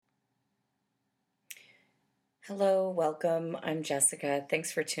Hello, welcome. I'm Jessica.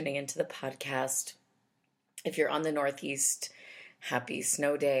 Thanks for tuning into the podcast. If you're on the Northeast, happy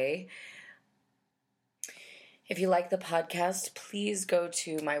snow day. If you like the podcast, please go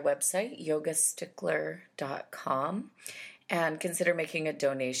to my website, yogastickler.com, and consider making a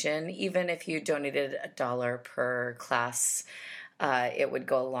donation. Even if you donated $1 per class, it would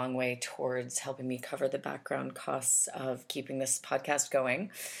go a long way towards helping me cover the background costs of keeping this podcast going.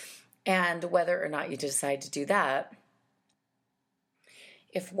 And whether or not you decide to do that,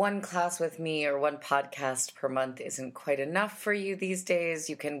 if one class with me or one podcast per month isn't quite enough for you these days,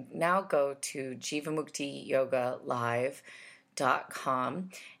 you can now go to JivamuktiYogaLive.com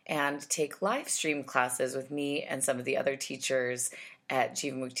and take live stream classes with me and some of the other teachers at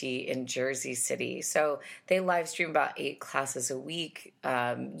Jivamukti in Jersey City. So they live stream about 8 classes a week.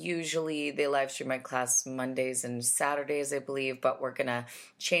 Usually they live stream my class Mondays and Saturdays, I believe, but we're going to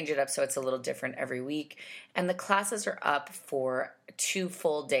change it up so it's a little different every week. And the classes are up for 2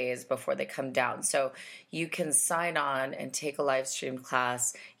 full days before they come down. So you can sign on and take a live stream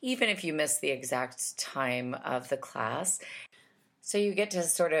class, even if you miss the exact time of the class. So you get to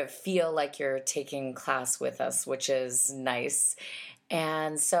sort of feel like you're taking class with us, which is nice.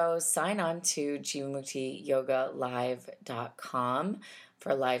 And so sign on to JivamuktiYogaLive.com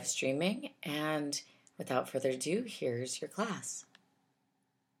for live streaming. And without further ado, here's your class.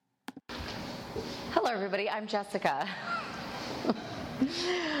 Hello, everybody. I'm Jessica.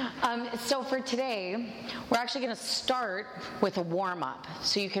 So for today, we're actually going to start with a warm-up.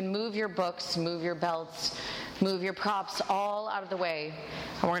 So you can move your books, move your belts, move your props all out of the way.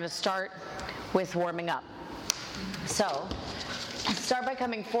 And we're going to start with warming up. So start by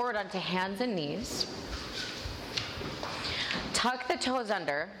coming forward onto hands and knees. Tuck the toes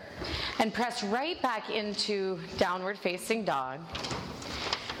under and press right back into downward facing dog.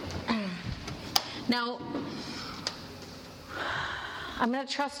 Now, I'm going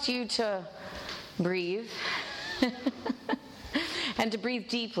to trust you to breathe and to breathe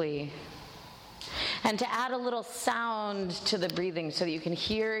deeply and to add a little sound to the breathing so that you can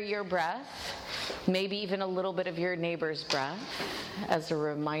hear your breath, maybe even a little bit of your neighbor's breath as a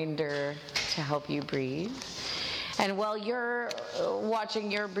reminder to help you breathe. And while you're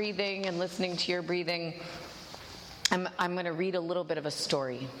watching your breathing and listening to your breathing, I'm going to read a little bit of a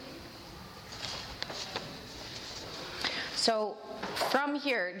story. So from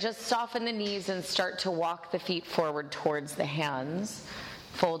here, just soften the knees and start to walk the feet forward towards the hands,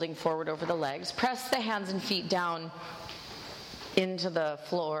 folding forward over the legs. Press the hands and feet down into the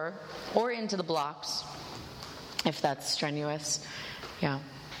floor or into the blocks, if that's strenuous. Yeah.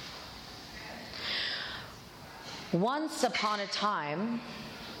 Once upon a time,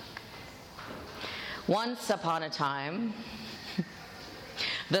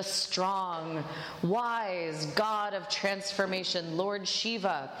 the strong, wise god of transformation, Lord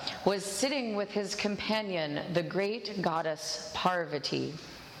Shiva, was sitting with his companion, the great goddess Parvati.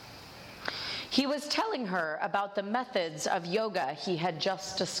 He was telling her about the methods of yoga he had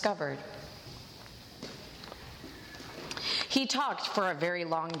just discovered. He talked for a very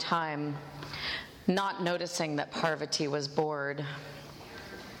long time, not noticing that Parvati was bored.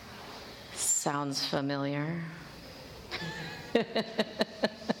 Sounds familiar?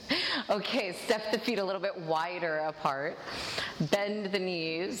 Okay, step the feet a little bit wider apart. Bend the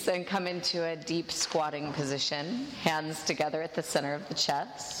knees and come into a deep squatting position. Hands together at the center of the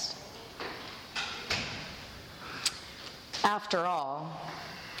chest. After all,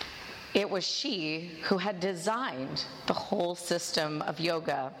 it was she who had designed the whole system of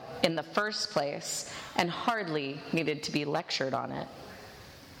yoga in the first place and hardly needed to be lectured on it.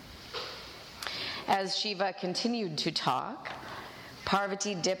 As Shiva continued to talk,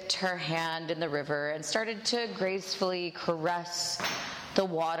 Parvati dipped her hand in the river and started to gracefully caress the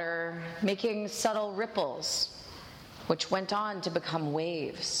water, making subtle ripples, which went on to become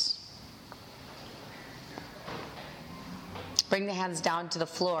waves. Bring the hands down to the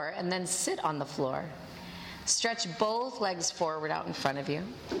floor and then sit on the floor. Stretch both legs forward out in front of you.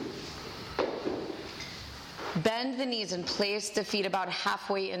 Bend the knees and place the feet about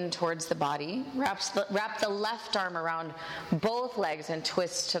halfway in towards the body. Wrap the left arm around both legs and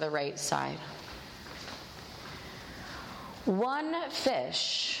twist to the right side. One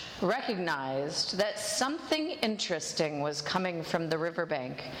fish recognized that something interesting was coming from the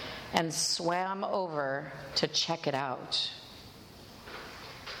riverbank and swam over to check it out.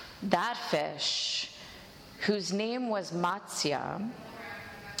 That fish, whose name was Matsya,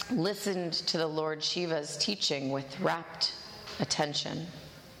 listened to the Lord Shiva's teaching with rapt attention.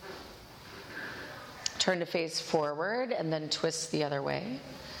 Turn to face forward and then twist the other way.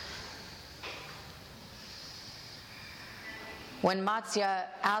 When Matsya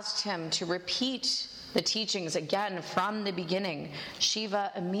asked him to repeat the teachings again from the beginning,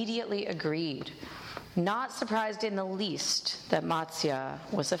 Shiva immediately agreed, not surprised in the least that Matsya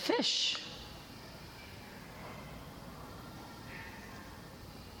was a fish.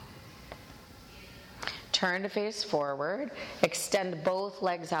 Turn to face forward, extend both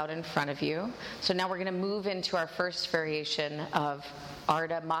legs out in front of you. So now we're going to move into our first variation of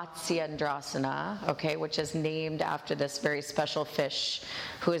Ardha Mastayendranath, okay, which is named after this very special fish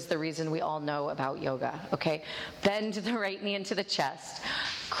who is the reason we all know about yoga, okay? Bend the right knee into the chest,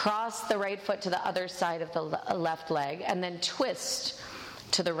 cross the right foot to the other side of the left leg, and then twist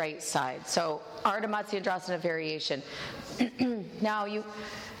to the right side. So Ardha Mastayendranath variation. Now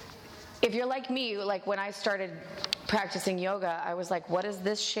if you're like me, like when I started practicing yoga, I was like, what does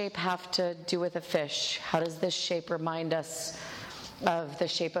this shape have to do with a fish? How does this shape remind us of the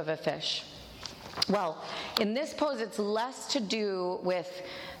shape of a fish? Well, in this pose, it's less to do with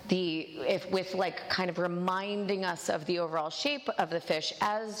like kind of reminding us of the overall shape of the fish,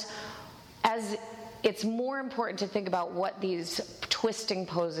 as it's more important to think about what these twisting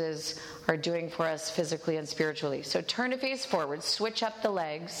poses are doing for us physically and spiritually. So turn to face forward, switch up the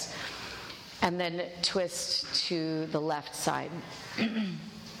legs, and then twist to the left side.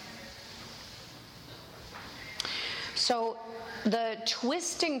 So the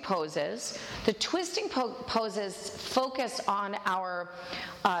twisting poses focus on our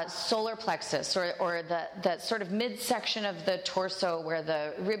solar plexus, or the sort of midsection of the torso where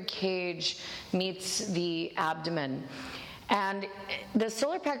the rib cage meets the abdomen. And the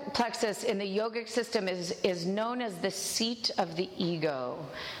solar plexus in the yogic system is known as the seat of the ego.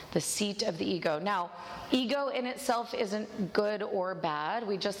 The seat of the ego. Now, ego in itself isn't good or bad.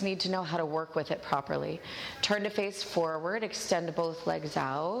 We just need to know how to work with it properly. Turn to face forward, extend both legs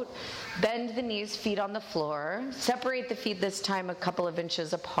out, bend the knees, feet on the floor. Separate the feet this time a couple of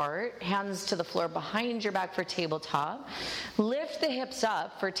inches apart. Hands to the floor behind your back for tabletop. Lift the hips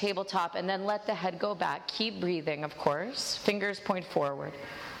up for tabletop and then let the head go back. Keep breathing, of course. Fingers point forward.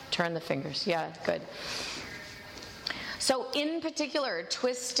 Turn the fingers. Yeah, good. So in particular,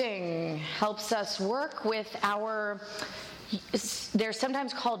 twisting helps us work with they're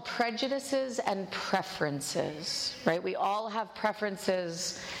sometimes called prejudices and preferences, right? We all have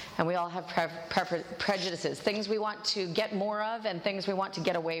preferences and we all have prejudices, things we want to get more of and things we want to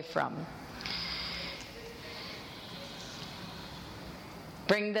get away from.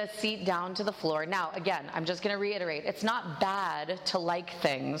 Bring the seat down to the floor. Now, again, I'm just going to reiterate, it's not bad to like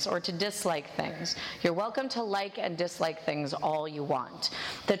things or to dislike things. You're welcome to like and dislike things all you want.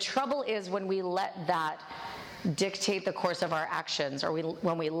 The trouble is when we let that dictate the course of our actions, or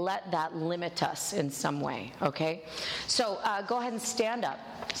when we let that limit us in some way, okay? So go ahead and stand up.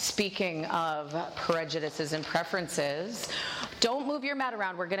 Speaking of prejudices and preferences, don't move your mat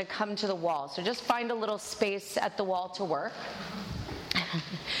around. We're going to come to the wall. So just find a little space at the wall to work.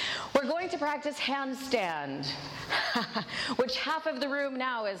 We're going to practice handstand, which half of the room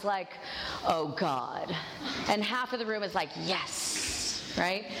now is like, oh God, and half of the room is like, yes,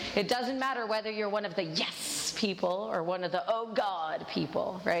 right? It doesn't matter whether you're one of the yes people or one of the oh God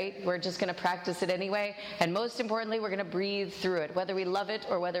people, right? We're just going to practice it anyway, and most importantly, we're going to breathe through it, whether we love it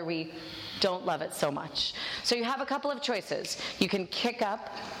or whether we don't love it so much. So you have a couple of choices. You can kick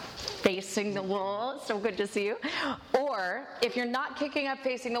up facing the wall, so good to see you. Or if you're not kicking up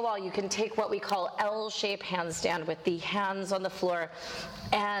facing the wall, you can take what we call L-shape handstand with the hands on the floor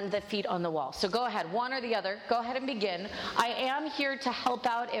and the feet on the wall. So go ahead, one or the other. Go ahead and begin. I am here to help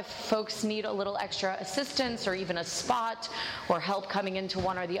out if folks need a little extra assistance or even a spot or help coming into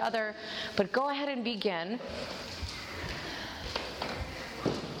one or the other. But go ahead and begin.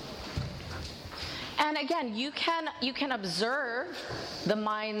 And again, you can observe the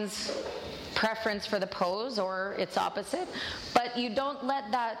mind's preference for the pose or its opposite, but you don't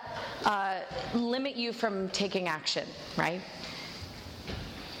let that limit you from taking action, right?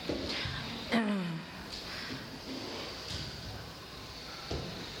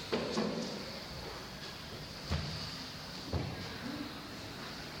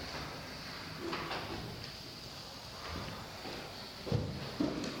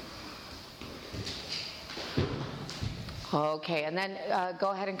 Okay, and then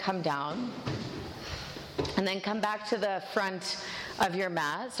go ahead and come down. And then come back to the front of your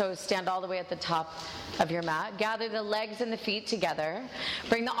mat. So stand all the way at the top of your mat. Gather the legs and the feet together.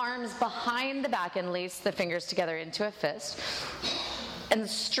 Bring the arms behind the back and lace the fingers together into a fist. And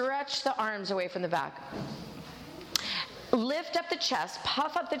stretch the arms away from the back. Lift up the chest,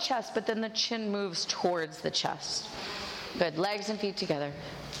 puff up the chest, but then the chin moves towards the chest. Good, legs and feet together.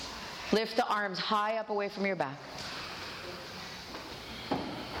 Lift the arms high up away from your back.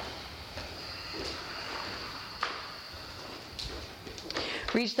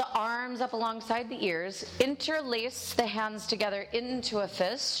 Reach the arms up alongside the ears. Interlace the hands together into a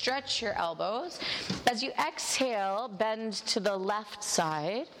fist. Stretch your elbows. As you exhale, bend to the left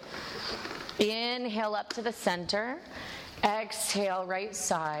side. Inhale up to the center. Exhale, right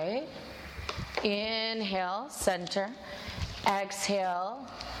side. Inhale, center. Exhale,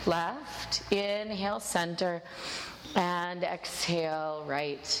 left. Inhale, center. And exhale,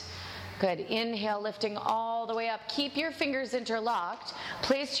 right. Good. Inhale, lifting all the way up. Keep your fingers interlocked.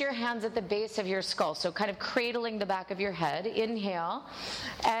 Place your hands at the base of your skull, so kind of cradling the back of your head. Inhale.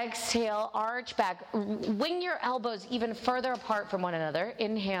 Exhale, arch back. Wing your elbows even further apart from one another.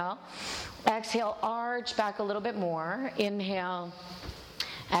 Inhale. Exhale, arch back a little bit more. Inhale.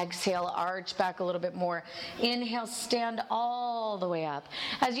 Exhale, arch back a little bit more. Inhale, stand all the way up.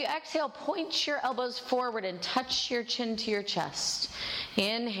 As you exhale, point your elbows forward and touch your chin to your chest.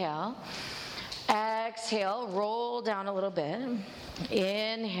 Inhale. Exhale, roll down a little bit.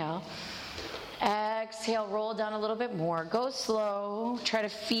 Inhale. Exhale, roll down a little bit more. Go slow. Try to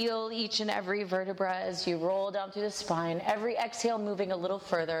feel each and every vertebra as you roll down through the spine. Every exhale moving a little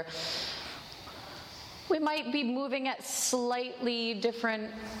further. We might be moving at slightly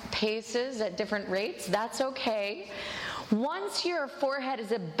different paces, at different rates. That's okay. Once your forehead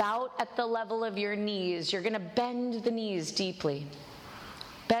is about at the level of your knees, you're going to bend the knees deeply.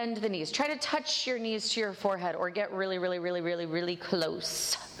 Bend the knees. Try to touch your knees to your forehead or get really, really, really, really, really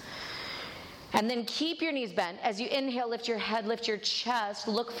close. And then keep your knees bent. As you inhale, lift your head, lift your chest,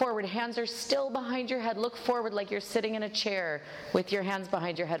 look forward. Hands are still behind your head. Look forward like you're sitting in a chair with your hands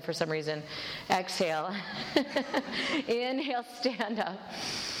behind your head for some reason. Exhale. Inhale, stand up.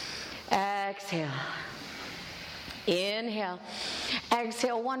 Exhale. Inhale.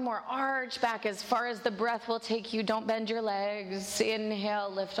 Exhale, one more. Arch back as far as the breath will take you. Don't bend your legs.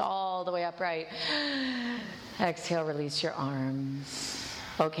 Inhale, lift all the way upright. Exhale, release your arms.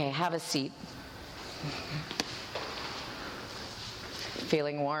 Okay, have a seat.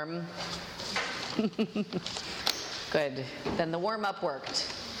 Feeling warm? Good. Then the warm-up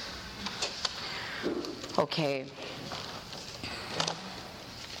worked. Okay.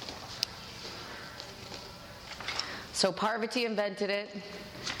 So Parvati invented it.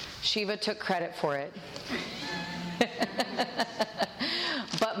 Shiva took credit for it.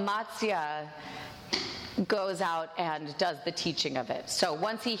 But Matsya goes out and does the teaching of it. So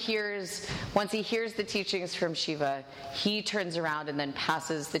once he hears the teachings from Shiva, he turns around and then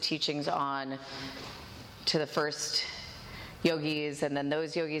passes the teachings on to the first yogis, and then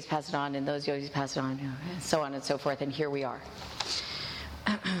those yogis pass it on, and those yogis pass it on, and so on and so forth, and here we are.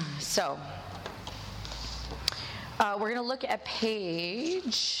 So we're going to look at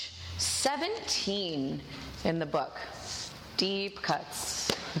page 17 in the book. Deep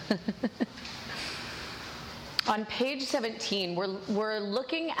cuts. On page 17, we're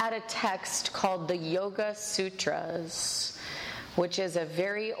looking at a text called the Yoga Sutras, which is a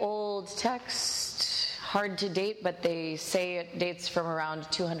very old text, hard to date, but they say it dates from around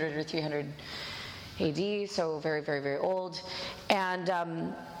 200 or 300 AD, so very, very, very old, and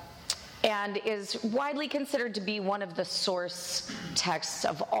is widely considered to be one of the source texts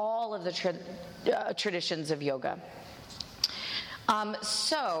of all of the traditions of yoga.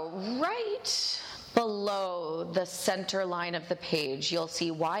 So right below the center line of the page, you'll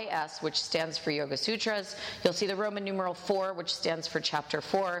see YS, which stands for Yoga Sutras. You'll see the Roman numeral 4, which stands for chapter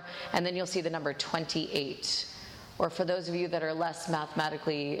 4, and then you'll see the number 28. Or for those of you that are less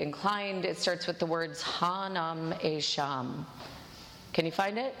mathematically inclined, it starts with the words Hanam Esham. Can you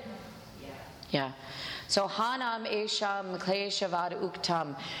find it? Yeah. So Hanam Esham Kleshavad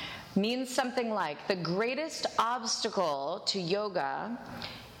Uktam means something like the greatest obstacle to yoga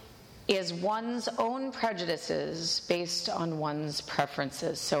is one's own prejudices based on one's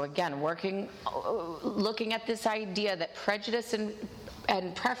preferences. So again, looking at this idea that prejudice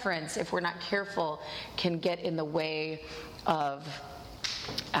and preference, if we're not careful, can get in the way of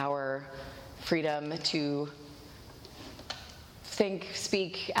our freedom to think,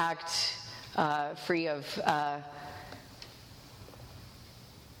 speak, act free of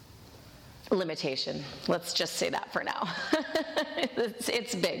limitation. Let's just say that for now.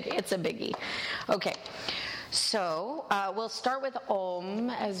 It's big. It's a biggie. Okay. So we'll start with Om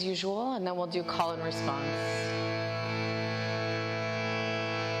as usual, and then we'll do call and response.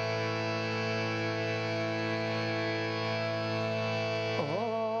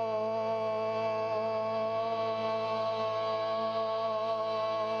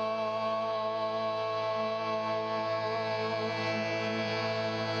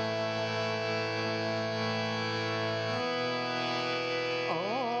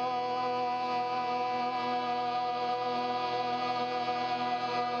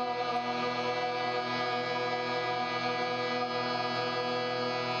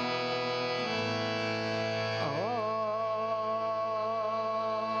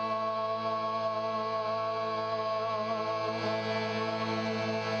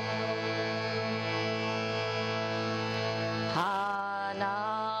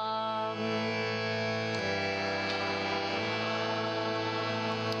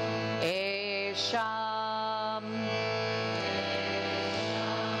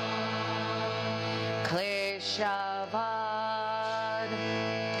 Kleshavad,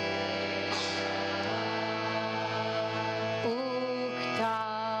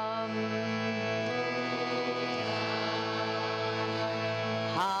 Uktam,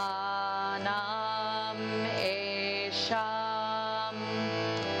 Hanam Esham,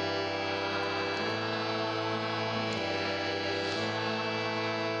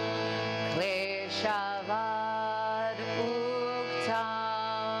 Kleshavad,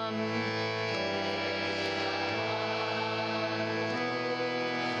 Uktam,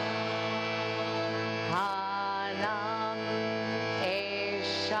 Hanam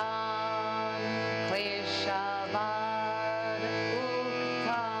Esham, Kleshavad,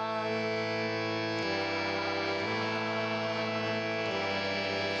 Uktam.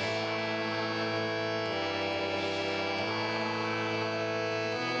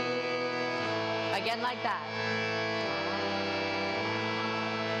 Again, like that.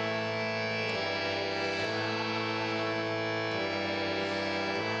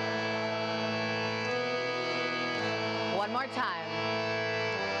 One more time.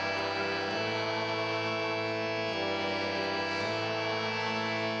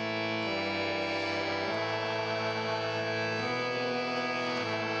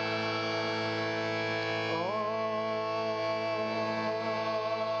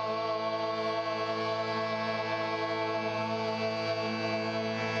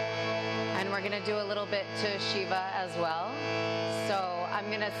 And we're going to do a little bit to Shiva as well. So I'm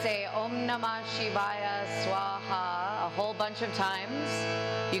going to say Om Namah Shivaya Swaha a whole bunch of times.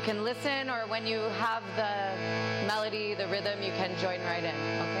 You can listen, or when you have the melody, the rhythm, you can join right in.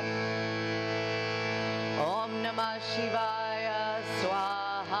 Okay? Om Namah Shivaya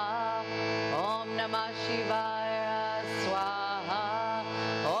Swaha. Om Namah Shivaya Swaha.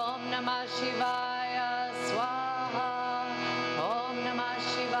 Om Namah Shivaya Swaha. Om Namah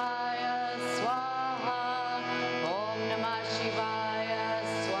Shivaya Swaha. Om Namah Shivaya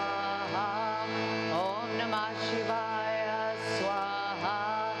Swaha. Om Namah Shivaya Swaha.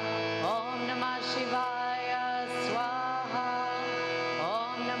 Om Namah Shivaya Swaha.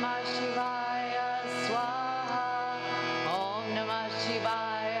 Om Namah Shivaya Swaha. Om Namah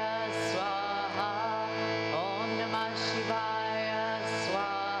Shivaya Swaha. Om Namah Shivaya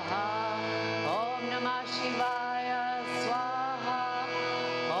Swaha. Om Namah Shivaya Swaha.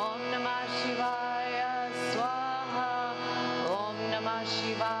 Om Namah Shivaya Swaha. Om Namah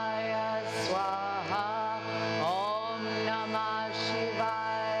Shivaya Swaha. Om Namah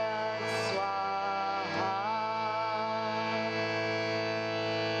Shivaya Swaha.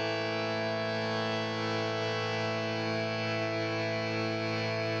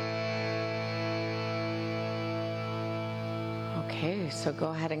 Okay, so go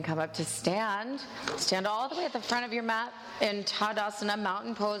ahead and come up to stand. Stand all the way at the front of your mat in Tadasana,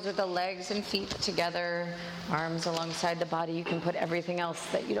 mountain pose with the legs and feet together, arms alongside the body. You can put everything else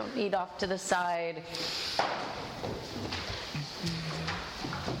that you don't need off to the side.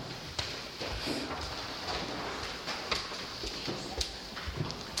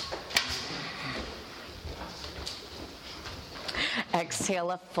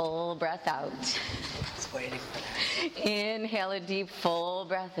 Exhale a full breath out. I was waiting for that. Inhale a deep, full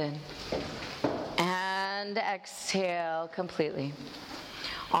breath in. And exhale completely.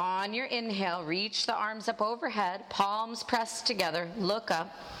 On your inhale, reach the arms up overhead, palms pressed together, look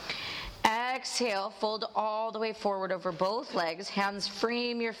up. Exhale, fold all the way forward over both legs, hands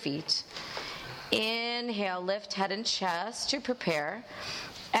frame your feet. Inhale, lift head and chest to prepare.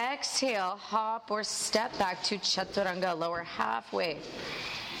 Exhale, hop or step back to Chaturanga, lower halfway.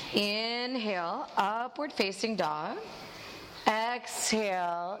 Inhale, upward facing dog.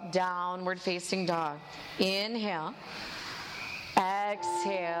 Exhale, downward facing dog. Inhale.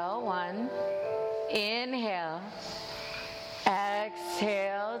 Exhale, 1. Inhale.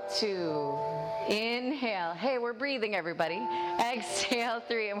 Exhale, 2. Inhale. Hey, we're breathing, everybody. Exhale,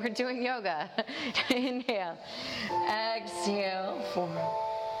 3, and we're doing yoga. Inhale. Exhale, 4.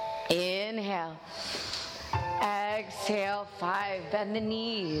 Inhale. Exhale, 5. Bend the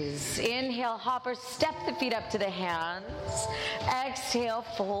knees. Inhale, hop or step the feet up to the hands. Exhale,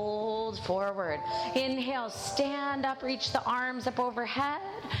 fold forward. Inhale, stand up, reach the arms up overhead.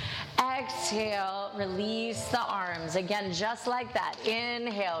 Exhale, release the arms. Again, just like that.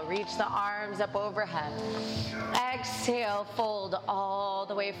 Inhale, reach the arms up overhead. Exhale, fold all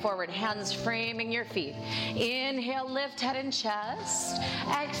the way forward. Hands framing your feet. Inhale, lift head and chest.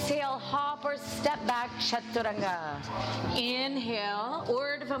 Exhale, hop or step back, Chaturanga. Inhale,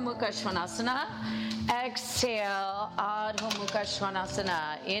 Urdhva Urdhva Mukha Svanasana. Exhale, Adho Mukha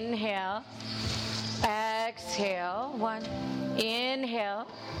Svanasana. Inhale. Exhale. 1. Inhale.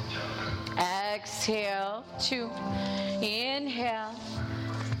 Exhale. 2. Inhale.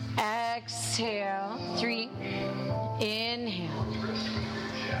 Exhale. 3. Inhale.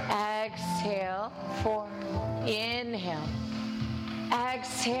 Exhale. 4. Inhale.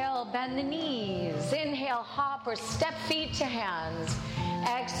 Exhale, bend the knees. Inhale, hop or step feet to hands.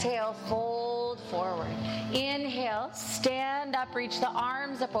 Exhale, fold forward. Inhale, stand up, reach the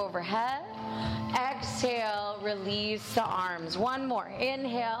arms up overhead. Exhale, release the arms. One more.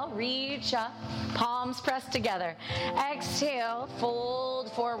 Inhale, reach up, palms pressed together. Exhale,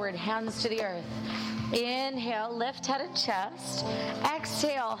 fold forward, hands to the earth. Inhale, lift head and chest.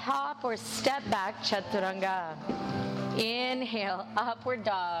 Exhale, hop or step back, chaturanga. Inhale, upward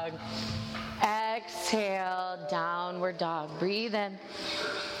dog. Exhale, downward dog. Breathe in.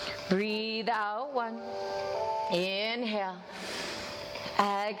 Breathe out. 1. Inhale.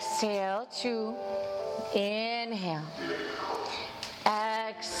 Exhale. 2. Inhale.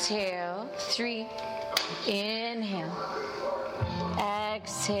 Exhale. 3. Inhale.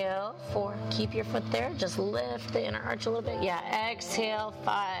 Exhale. 4. Keep your foot there. Just lift the inner arch a little bit. Yeah. Exhale.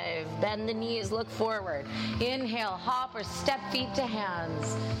 5. Bend the knees. Look forward. Inhale. Hop or step feet to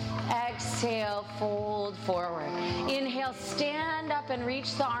hands. Exhale. Fold forward. Inhale. Stand up and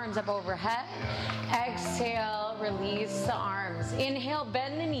reach the arms up overhead. Exhale. Release the arms. Inhale.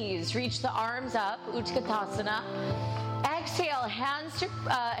 Bend the knees. Reach the arms up. Utkatasana. Exhale, hands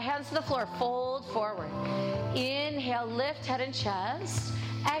to the floor, fold forward. Inhale, lift head and chest.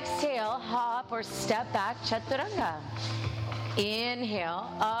 Exhale, hop or step back, chaturanga. Inhale,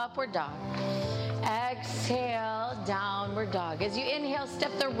 upward dog. Exhale, downward dog. As you inhale,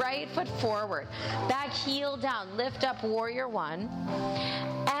 step the right foot forward. Back heel down, lift up, warrior 1.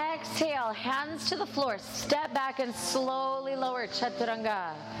 Exhale, hands to the floor, step back and slowly lower,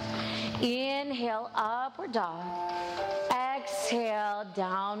 chaturanga. Inhale, upward dog. Exhale,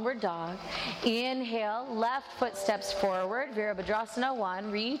 downward dog. Inhale, left foot steps forward, Virabhadrasana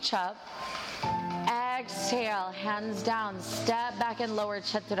 1, reach up. Exhale, hands down, step back and lower,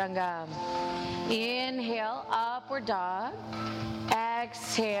 chaturanga. Inhale, upward dog.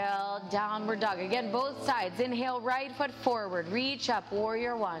 Exhale, downward dog. Again, both sides. Inhale, right foot forward, reach up,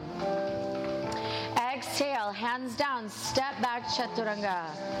 warrior 1. Exhale, hands down, step back, chaturanga.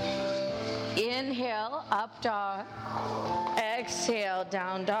 Inhale, up dog. Exhale,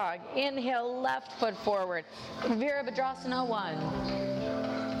 down dog. Inhale, left foot forward. Virabhadrasana 1.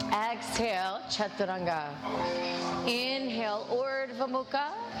 Exhale, chaturanga. Inhale, Urdhva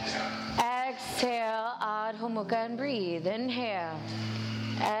Mukha. Exhale, Adho Mukha, and breathe. Inhale.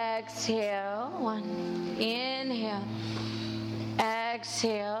 Exhale, 1. Inhale.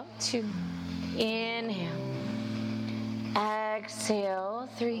 Exhale, 2. Inhale. Exhale,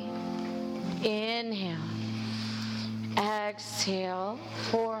 3. Inhale. Exhale,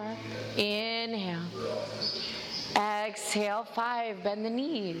 4. Inhale. Exhale, 5. Bend the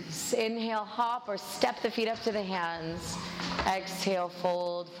knees. Inhale, hop or step the feet up to the hands. Exhale,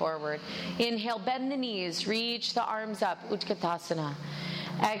 fold forward. Inhale, bend the knees. Reach the arms up. Utkatasana.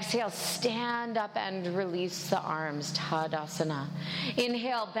 Exhale, stand up and release the arms, Tadasana.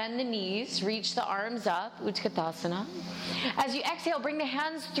 Inhale, bend the knees, reach the arms up, Utkatasana. As you exhale, bring the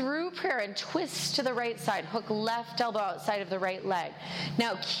hands through prayer and twist to the right side. Hook left elbow outside of the right leg.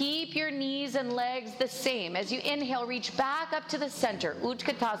 Now keep your knees and legs the same. As you inhale, reach back up to the center,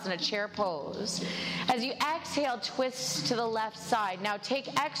 Utkatasana, chair pose. As you exhale, twist to the left side. Now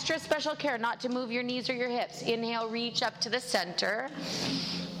take extra special care not to move your knees or your hips. Inhale, reach up to the center.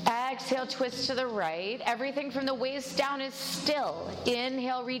 Exhale, twist to the right. Everything from the waist down is still.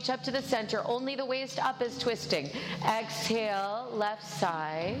 Inhale, reach up to the center. Only the waist up is twisting. Exhale, left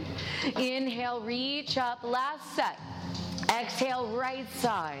side. Inhale, reach up. Last set. Exhale, right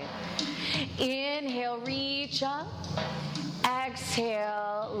side. Inhale, reach up.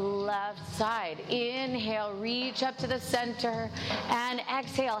 Exhale, left side. Inhale, reach up to the center. And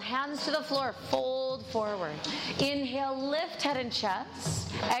exhale, hands to the floor, fold forward. Inhale, lift head and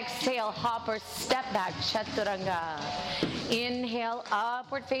chest. Exhale, hop or step back, chaturanga. Inhale,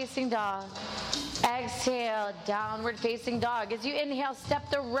 upward facing dog. Exhale, downward facing dog. As you inhale, step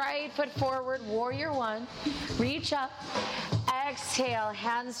the right foot forward, warrior 1. Reach up. Exhale,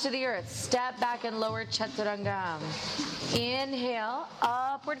 hands to the earth. Step back and lower, chaturanga. Inhale,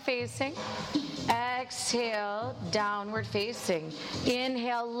 upward facing. Exhale, downward facing.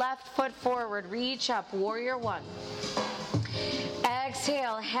 Inhale, left foot forward. Reach up, warrior 1.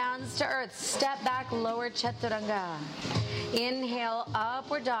 Exhale, hands to earth. Step back, lower chaturanga. Inhale,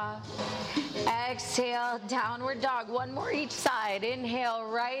 upward dog. Exhale, downward dog. One more each side. Inhale,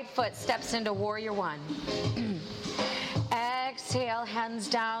 right foot steps into warrior one. Exhale, hands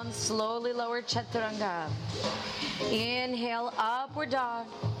down, slowly lower chaturanga. Inhale, upward dog.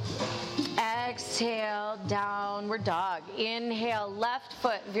 Exhale, downward dog. Inhale, left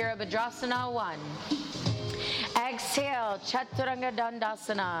foot, Virabhadrasana 1. Exhale, Chaturanga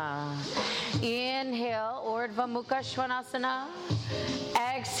Dandasana. Inhale, Urdhva Mukha Svanasana.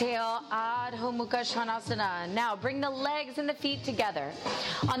 Exhale, Adho Mukha Svanasana. Now bring the legs and the feet together.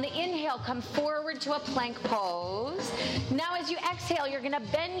 On the inhale, come forward to a plank pose. Now as you exhale, you're going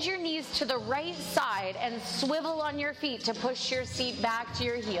to bend your knees to the right side and swivel on your feet to push your seat back to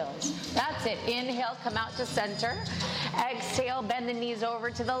your heels. That's it. Inhale, come out to center. Exhale, bend the knees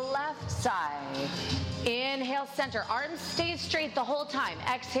over to the left side. Inhale, center. Arms stay straight the whole time.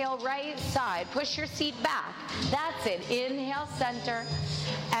 Exhale, right side. Push your seat back. That's it. Inhale, center.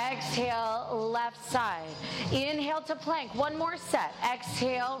 Exhale, left side. Inhale to plank. One more set.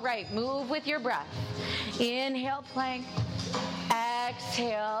 Exhale, right. Move with your breath. Inhale, plank.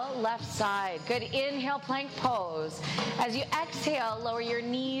 Exhale, left side. Good. Inhale, plank pose. As you exhale, lower your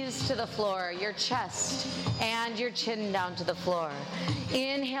knees to the floor, your chest and your chin down to the floor.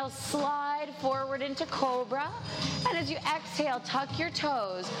 Inhale, slide forward into cobra. And as you exhale, tuck your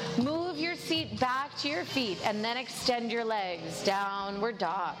toes, move your seat back to your feet, and then extend your legs, downward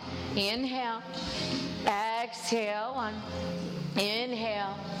dog. Inhale, exhale, 1.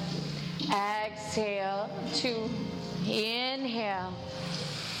 Inhale, exhale, 2. Inhale,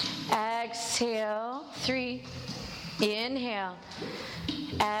 exhale, 3. Inhale,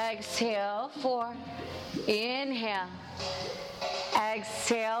 exhale, 4. Inhale,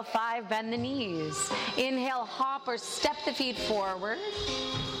 exhale, 5. Bend the knees. Inhale, hop or step the feet forward.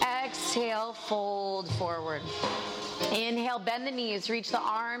 Exhale, fold forward. Inhale, bend the knees, reach the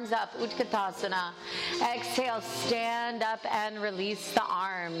arms up, Utkatasana. Exhale, stand up and release the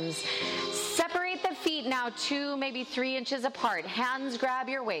arms. Separate the feet now 2, maybe 3 inches apart. Hands grab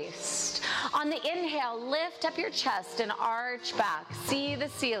your waist. On the inhale, lift up your chest and arch back. See the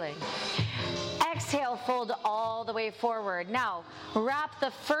ceiling. Exhale, fold all the way forward. Now, wrap the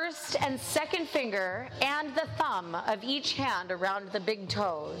first and second finger and the thumb of each hand around the big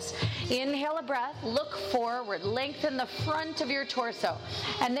toes. Inhale a breath, look forward, lengthen the front of your torso.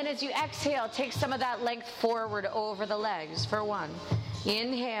 And then as you exhale, take some of that length forward over the legs for 1.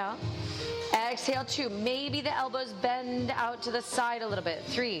 Inhale. Exhale, 2. Maybe the elbows bend out to the side a little bit.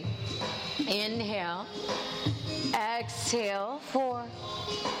 3. Inhale. Exhale, 4.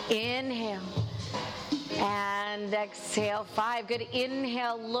 Inhale. And exhale, 5. Good.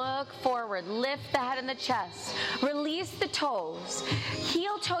 Inhale, look forward. Lift the head and the chest. Release the toes.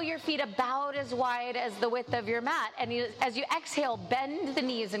 Heel toe your feet about as wide as the width of your mat. And as you exhale, bend the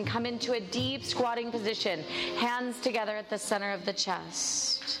knees and come into a deep squatting position. Hands together at the center of the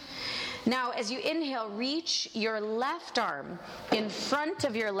chest. Now, as you inhale, reach your left arm in front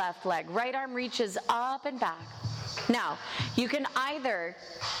of your left leg. Right arm reaches up and back. Now, you can either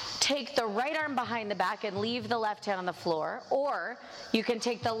take the right arm behind the back and leave the left hand on the floor, or you can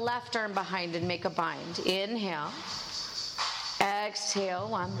take the left arm behind and make a bind. Inhale. Exhale,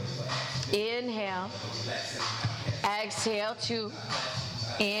 1. Inhale. Exhale, 2.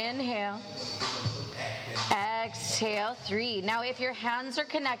 Inhale. Exhale, 3. Now, if your hands are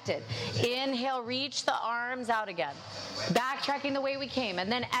connected, inhale, reach the arms out again. Backtracking the way we came,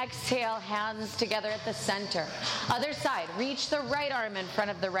 and then exhale, hands together at the center. Other side, reach the right arm in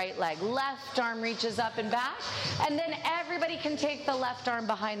front of the right leg. Left arm reaches up and back, and then everybody can take the left arm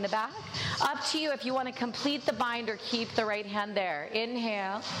behind the back. Up to you if you want to complete the bind or keep the right hand there.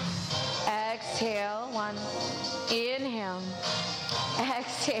 Inhale, exhale, 1. Inhale,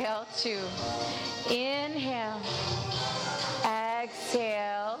 exhale, 2. Inhale,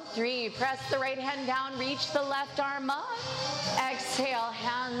 exhale, 3. Press the right hand down, reach the left arm up. Exhale,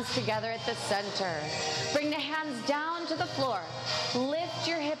 hands together at the center. Bring the hands down to the floor. Lift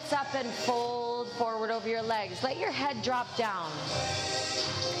your hips up and fold forward over your legs. Let your head drop down.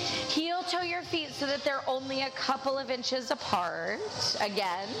 Heel toe your feet so that they're only a couple of inches apart.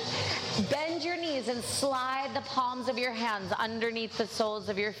 Again, bend your knees and slide the palms of your hands underneath the soles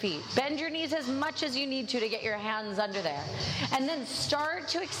of your feet. Bend your knees as much as you need to get your hands under there. And then start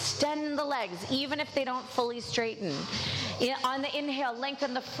to extend the legs, even if they don't fully straighten. On the inhale,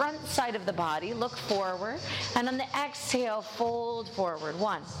 lengthen the front side of the body, look forward. And on the exhale, fold forward.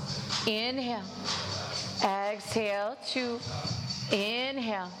 1. Inhale. Exhale, 2.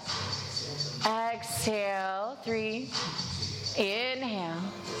 Inhale. Exhale, 3. Inhale.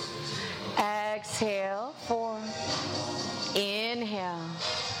 Exhale. 4. Inhale.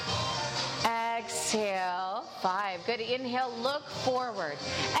 Exhale. 5. Good. Inhale, look forward.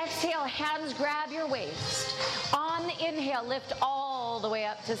 Exhale, hands grab your waist. On the inhale, lift all the way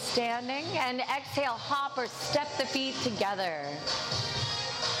up to standing. And exhale, hop or step the feet together.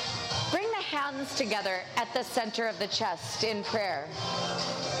 Bring the hands together at the center of the chest in prayer.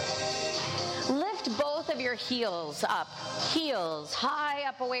 Lift both of your heels up. Heels high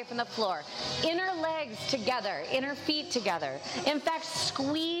up away from the floor. Inner legs together. Inner feet together. In fact,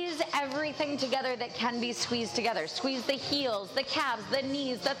 squeeze everything together that can be squeezed together. Squeeze the heels, the calves, the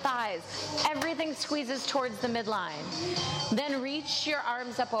knees, the thighs. Everything squeezes towards the midline. Then reach your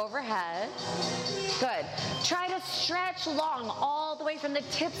arms up overhead. Good. Try to stretch long all the way from the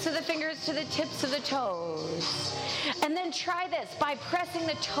tips of the fingers to the tips of the toes. And then try this by pressing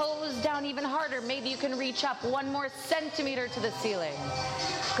the toes down even harder. Maybe you can reach up 1 more centimeter to the ceiling.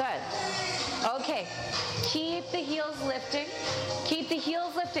 Good. Okay. Keep the heels lifting. Keep the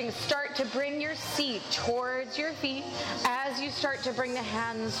heels lifting. Start to bring your seat towards your feet as you start to bring the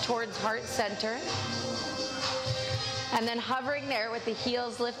hands towards heart center. And then hovering there with the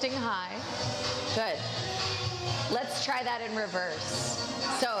heels lifting high. Good. Let's try that in reverse.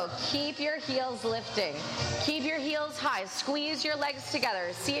 So keep your heels lifting. Keep your heels high. Squeeze your legs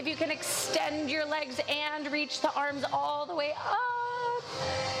together. See if you can extend your legs and reach the arms all the way up.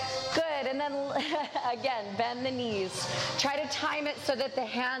 Good. And then again, bend the knees. Try to time it so that the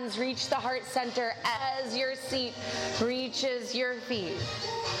hands reach the heart center as your seat reaches your feet.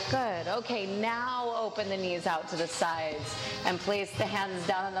 Good. Okay, now open the knees out to the sides and place the hands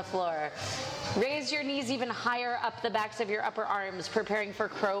down on the floor. Raise your knees even higher up the backs of your upper arms, preparing for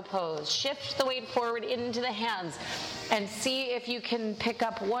crow pose. Shift the weight forward into the hands and see if you can pick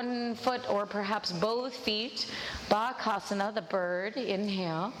up 1 foot or perhaps both feet. Bakasana, the bird.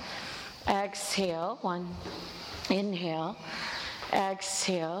 Inhale. Exhale. 1. Inhale.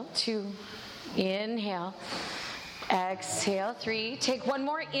 Exhale. 2. Inhale. Exhale. 3. Take 1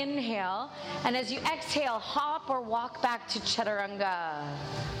 more inhale. And as you exhale, hop or walk back to Chaturanga.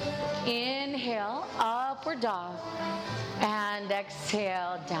 Inhale, upward dog. And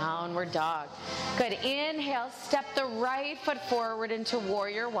exhale, downward dog. Good. Inhale, step the right foot forward into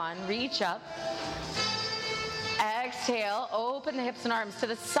warrior 1. Reach up. Exhale, open the hips and arms to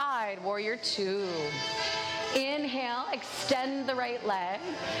the side, warrior 2. Inhale, extend the right leg.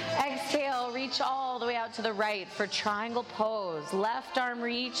 Exhale, reach all the way out to the right for triangle pose. Left arm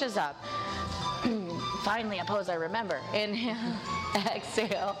reaches up. Finally, a pose I remember. Inhale,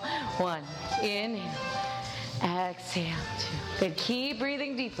 exhale. 1. Inhale, exhale. 2. Good. Keep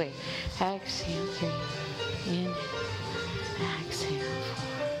breathing deeply. Exhale. 3. Inhale, exhale. 4.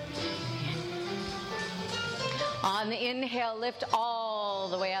 On the inhale, lift all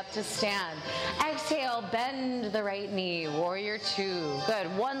the way up to stand. Exhale, bend the right knee, warrior 2.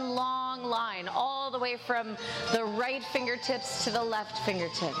 Good. 1 long line all the way from the right fingertips to the left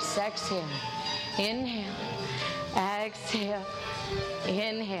fingertips. Exhale. Inhale. Exhale.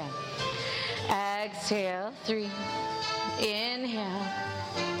 Inhale. Exhale. 3. Inhale.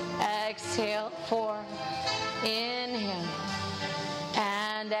 Exhale. 4. Inhale.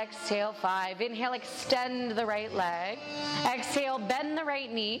 And exhale. 5. Inhale, extend the right leg. Exhale, bend the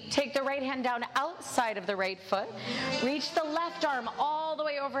right knee. Take the right hand down outside of the right foot. Reach the left arm all the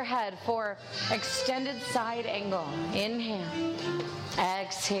way overhead for extended side angle. Inhale.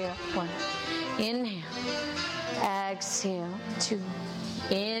 Exhale. 1. Inhale. Exhale. 2.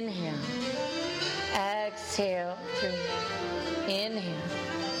 Inhale. Exhale. 3. Inhale.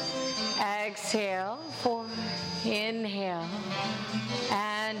 Exhale. 4. Inhale.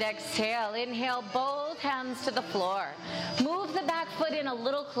 And exhale. Inhale, both hands to the floor. Move the back foot in a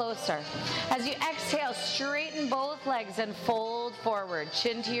little closer. As you exhale, straighten both legs and fold forward,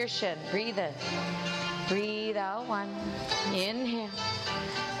 chin to your shin. Breathe in. Breathe out. 1. Inhale.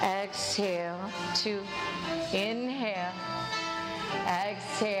 Exhale. 2. Inhale.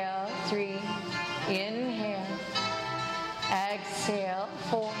 Exhale. 3. Inhale. Exhale.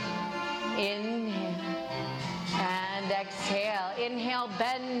 4. Inhale. And exhale. Inhale,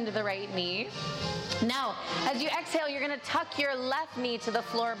 bend the right knee. Now, as you exhale, you're going to tuck your left knee to the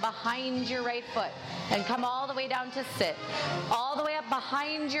floor behind your right foot and come all the way down to sit. All the way up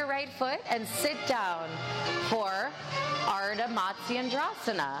behind your right foot and sit down for Ardha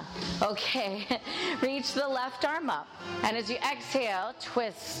Mastayendranath. Okay, reach the left arm up. And as you exhale,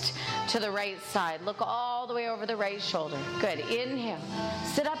 twist to the right side. Look all the way over the right shoulder. Good. Inhale.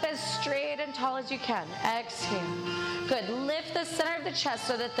 Sit up as straight and tall as you can. Exhale. Good. Lift the center of the chest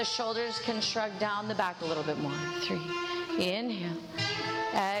so that the shoulders can shrug down the back a little bit more. 3. Inhale.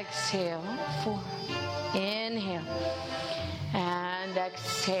 Exhale. 4. Inhale. And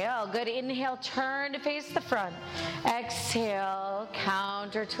exhale. Good. Inhale, turn to face the front. Exhale,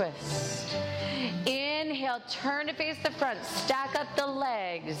 counter twist. Inhale, turn to face the front. Stack up the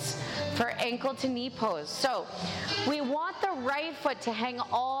legs for ankle to knee pose. So we want the right foot to hang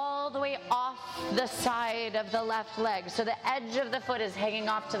all the way off the side of the left leg. So the edge of the foot is hanging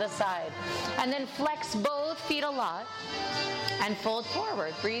off to the side. And then flex both feet a lot and fold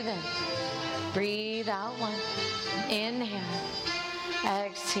forward. Breathe in. Breathe out. 1. Inhale.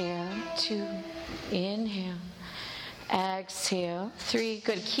 Exhale. 2. Inhale. Exhale. 3.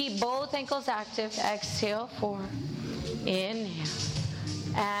 Good. Keep both ankles active. Exhale. 4. Inhale.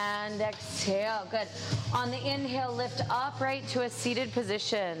 And exhale. Good. On the inhale, lift upright to a seated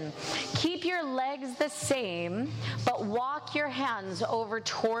position. Keep your legs the same, but walk your hands over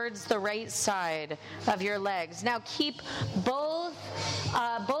towards the right side of your legs. Now keep both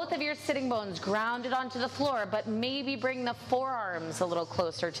of your sitting bones grounded onto the floor, but maybe bring the forearms a little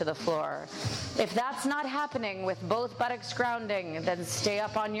closer to the floor. If that's not happening with both buttocks grounding, then stay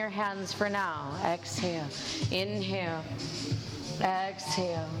up on your hands for now. Exhale. Inhale.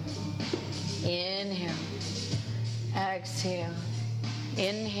 Exhale. Inhale. Exhale.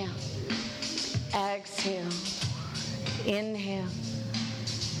 Inhale. Exhale. Inhale.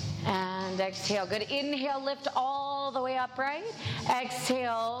 And exhale. Good. Inhale, lift all the way upright.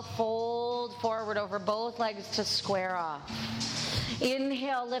 Exhale, fold forward over both legs to square off.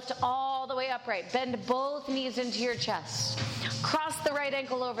 Inhale, lift all the way upright. Bend both knees into your chest. Cross the right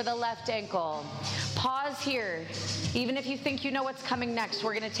ankle over the left ankle. Pause here. Even if you think you know what's coming next,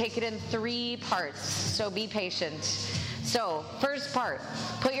 we're going to take it in 3 parts, so be patient. So, first part,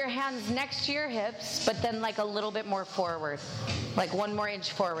 put your hands next to your hips, but then like a little bit more forward, like 1 more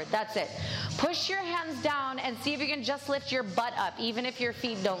inch forward. That's it. Push your hands down and see if you can just lift your butt up, even if your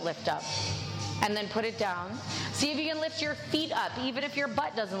feet don't lift up. And then put it down. See if you can lift your feet up, even if your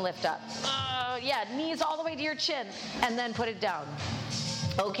butt doesn't lift up. Yeah, knees all the way to your chin, and then put it down.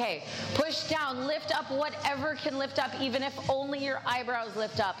 Okay, push down, lift up whatever can lift up, even if only your eyebrows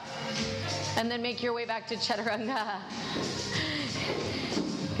lift up. And then make your way back to Chaturanga.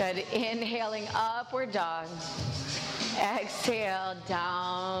 Good. Inhaling, upward dog. Exhale,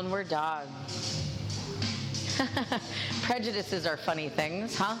 downward dog. Prejudices are funny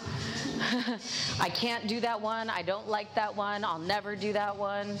things, huh? I can't do that one. I don't like that one. I'll never do that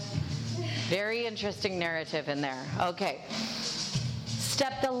one. Very interesting narrative in there. Okay.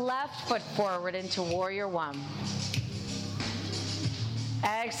 Step the left foot forward into Warrior 1.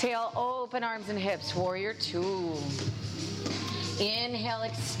 Exhale, open arms and hips, Warrior 2. Inhale,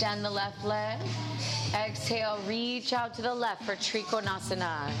 extend the left leg. Exhale, reach out to the left for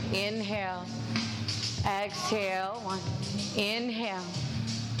Trikonasana. Inhale. Exhale, 1. Inhale.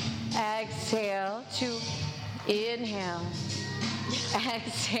 Exhale, 2. Inhale.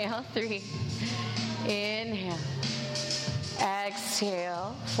 Exhale, 3. Inhale.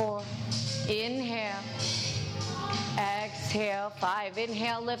 Exhale, 4. Inhale. Exhale, 5.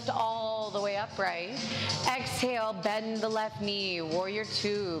 Inhale, lift all the way upright. Exhale, bend the left knee. Warrior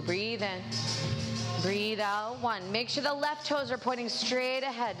 2. Breathe in. Breathe out. 1. Make sure the left toes are pointing straight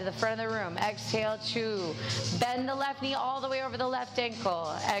ahead to the front of the room. Exhale, 2. Bend the left knee all the way over the left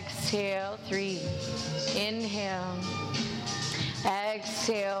ankle. Exhale, 3. Inhale.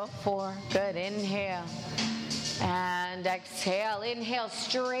 Exhale, 4. Good. Inhale. And exhale. Inhale,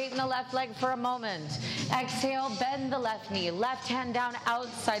 straighten the left leg for a moment. Exhale, bend the left knee. Left hand down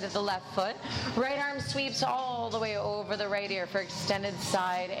outside of the left foot. Right arm sweeps all the way over the right ear for extended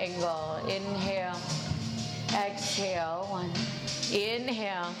side angle. Inhale. Exhale. 1.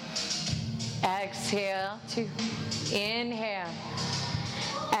 Inhale. Exhale. 2. Inhale.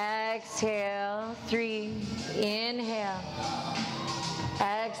 Exhale. 3. Inhale.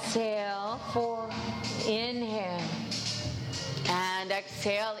 Exhale, 4. Inhale. And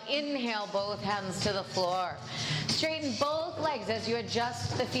exhale. Inhale, both hands to the floor. Straighten both legs as you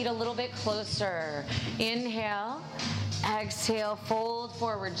adjust the feet a little bit closer. Inhale. Exhale, fold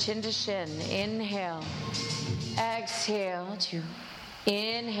forward, chin to shin. Inhale. Exhale, 2.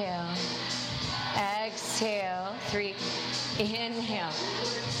 Inhale. Exhale, 3. Inhale.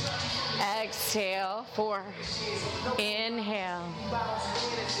 Exhale, 4. Inhale.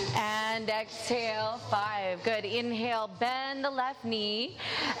 And exhale, 5. Good. Inhale, bend the left knee.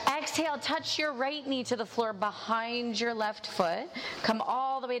 Exhale, touch your right knee to the floor behind your left foot. Come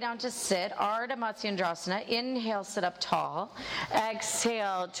all the way down to sit. Ardha Mastayendranath. Inhale, sit up tall.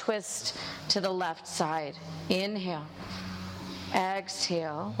 Exhale, twist to the left side. Inhale.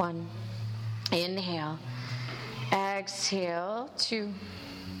 Exhale, 1. Inhale. Exhale, 2.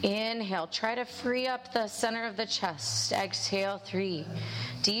 Inhale, try to free up the center of the chest. Exhale, 3.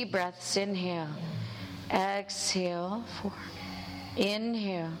 Deep breaths, inhale. Exhale, 4.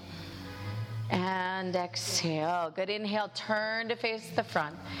 Inhale. And exhale. Good. Inhale, turn to face the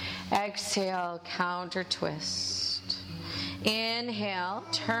front. Exhale, counter twist. Inhale,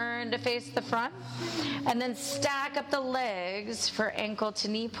 turn to face the front. And then stack up the legs for ankle to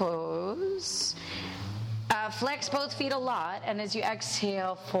knee pose. Flex both feet a lot, and as you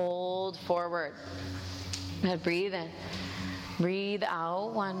exhale, fold forward. Now breathe in. Breathe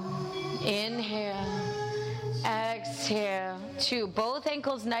out. 1. Inhale. Exhale. 2. Both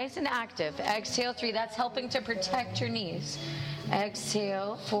ankles nice and active. Exhale. 3. That's helping to protect your knees.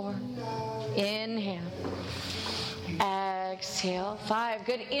 Exhale. 4. Inhale. Exhale. 5.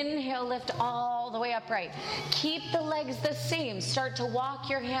 Good. Inhale, lift all the way upright. Keep the legs the same. Start to walk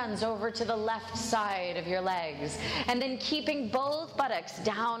your hands over to the left side of your legs. And then keeping both buttocks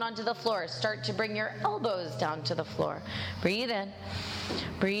down onto the floor. Start to bring your elbows down to the floor. Breathe in.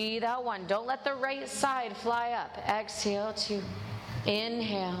 Breathe out. 1. Don't let the right side fly up. Exhale. 2.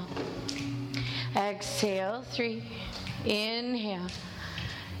 Inhale. Exhale. 3. Inhale.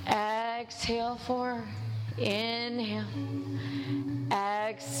 Exhale. 4. Inhale.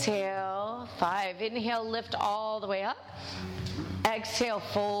 Exhale. 5. Inhale, lift all the way up. Exhale,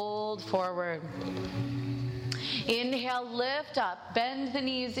 fold forward. Inhale, lift up. Bend the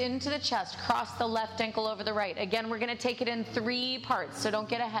knees into the chest. Cross the left ankle over the right. Again, we're going to take it in 3 parts, so don't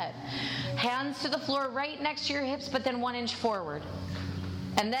get ahead. Hands to the floor right next to your hips, but then 1 inch forward.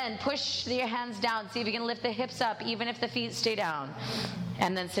 And then push your hands down. See if you can lift the hips up, even if the feet stay down.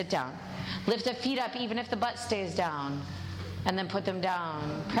 And then sit down. Lift the feet up even if the butt stays down. And then put them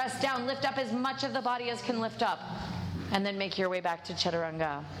down. Press down, lift up as much of the body as can lift up. And then make your way back to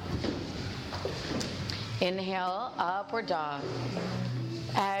Chaturanga. Inhale, upward dog.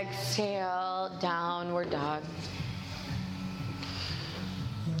 Exhale, downward dog.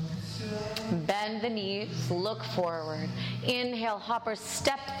 Bend the knees, look forward. Inhale, hop or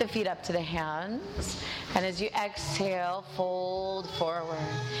step the feet up to the hands. And as you exhale, fold forward.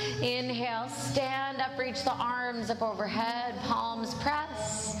 Inhale, stand up, reach the arms up overhead, palms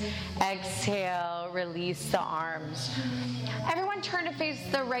press. Exhale, release the arms. Everyone turn to face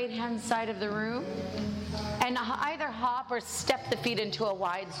the right-hand side of the room. And either hop or step the feet into a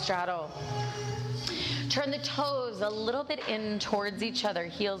wide straddle. Turn the toes a little bit in towards each other,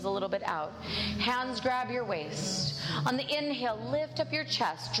 heels a little bit out. Hands grab your waist. On the inhale, lift up your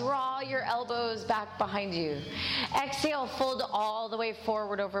chest. Draw your elbows back behind you. Exhale, fold all the way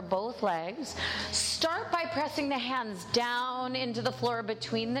forward over both legs. Start by pressing the hands down into the floor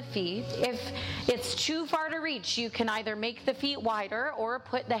between the feet. If it's too far to reach, you can either make the feet wider or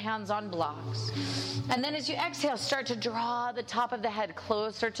put the hands on blocks. And then as you exhale, start to draw the top of the head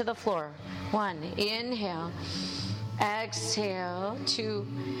closer to the floor. 1, inhale. Exhale. 2,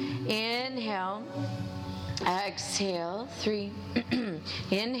 inhale. Exhale. 3,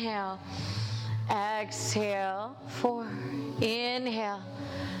 inhale. Exhale. 4, inhale.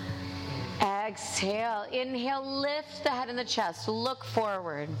 Exhale. Inhale, lift the head and the chest. Look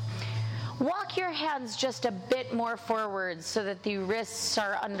forward. Walk your hands just a bit more forward so that the wrists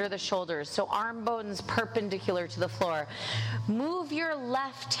are under the shoulders, so arm bones perpendicular to the floor. Move your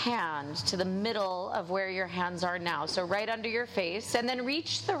left hand to the middle of where your hands are now, so right under your face, and then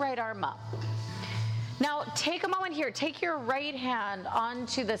reach the right arm up. Now, take a moment here. Take your right hand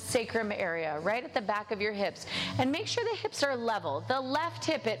onto the sacrum area, right at the back of your hips, and make sure the hips are level. The left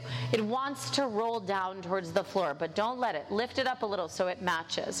hip, it wants to roll down towards the floor, but don't let it. Lift it up a little so it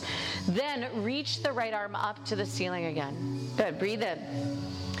matches. Then reach the right arm up to the ceiling again. Good. Breathe in.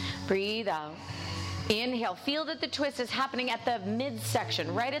 Breathe out. Inhale. Feel that the twist is happening at the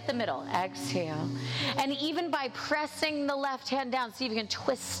midsection, right at the middle. Exhale. And even by pressing the left hand down, see if you can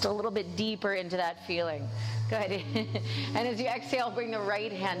twist a little bit deeper into that feeling. Good. And as you exhale, bring the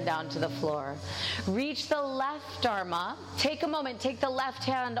right hand down to the floor. Reach the left arm up. Take a moment. Take the left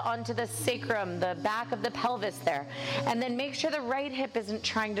hand onto the sacrum, the back of the pelvis there. And then make sure the right hip isn't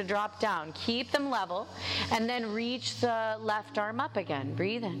trying to drop down. Keep them level. And then reach the left arm up again.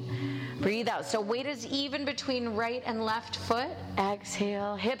 Breathe in. Breathe out. So weight is even between right and left foot.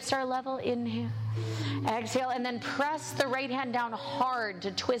 Exhale. Hips are level. Inhale. Exhale. And then press the right hand down hard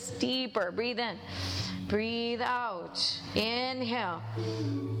to twist deeper. Breathe in. Breathe out. Inhale.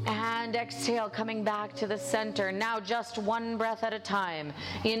 And exhale, coming back to the center. Now just one breath at a time.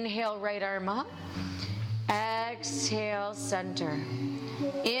 Inhale, right arm up. Exhale, center.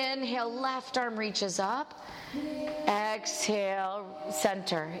 Inhale, left arm reaches up. Exhale,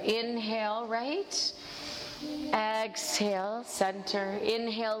 center. Inhale, right. Exhale, center.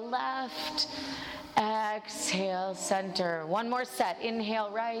 Inhale, left. Exhale, center. One more set.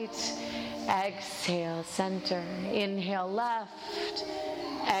 Inhale, right. Exhale, center. Inhale, left.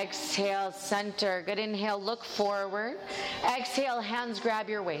 Exhale, center. Good. Inhale, look forward. Exhale, hands grab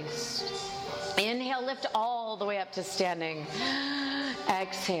your waist. Inhale, lift all the way up to standing.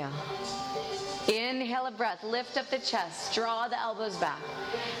 Exhale. Inhale a breath, lift up the chest, draw the elbows back.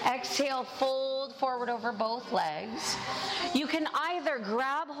 Exhale, fold forward over both legs. You can either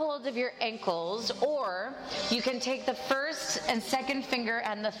grab hold of your ankles, or you can take the first and second finger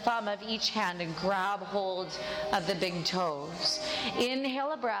and the thumb of each hand and grab hold of the big toes.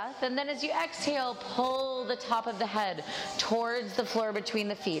 Inhale a breath, and then as you exhale, pull the top of the head towards the floor between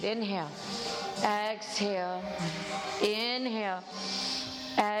the feet. Inhale. Exhale. Inhale.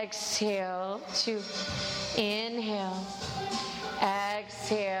 Exhale, 2. Inhale.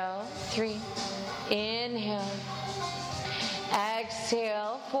 Exhale, 3. Inhale.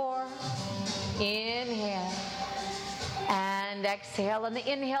 Exhale, 4. Inhale. And exhale. On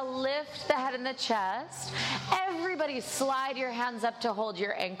the inhale, lift the head and the chest. Everybody slide your hands up to hold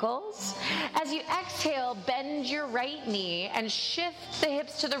your ankles. As you exhale, bend your right knee and shift the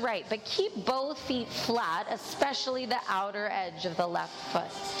hips to the right, but keep both feet flat, especially the outer edge of the left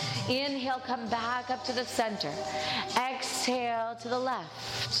foot. Inhale, come back up to the center. Exhale to the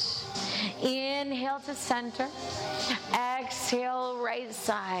left. Inhale to center. Exhale, right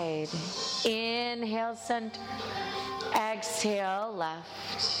side. Inhale, center. Exhale,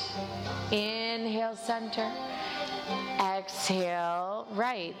 left. Inhale, center. Exhale,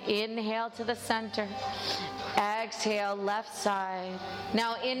 right. Inhale to the center. Exhale, left side.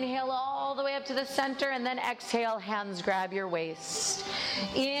 Now inhale all the way up to the center, and then exhale, hands grab your waist.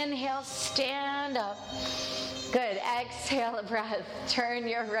 Inhale, stand up. Good. Exhale a breath. Turn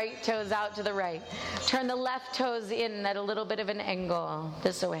your right toes out to the right. Turn the left toes in at a little bit of an angle.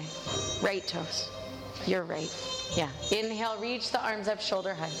 This way. Right toes. You're right. Yeah. Inhale, reach the arms up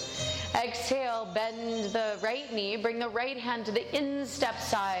shoulder height. Exhale, bend the right knee. Bring the right hand to the instep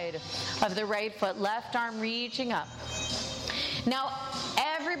side of the right foot. Left arm reaching up. Now,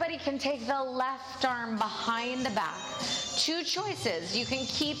 everybody can take the left arm behind the back. 2 choices. You can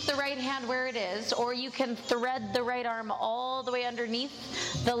keep the right hand where it is, or you can thread the right arm all the way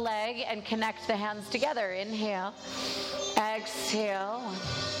underneath the leg and connect the hands together. Inhale. Exhale.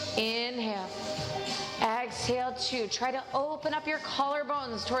 Inhale. Exhale, 2. Try to open up your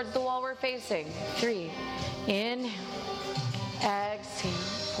collarbones towards the wall we're facing. 3. Inhale. Exhale.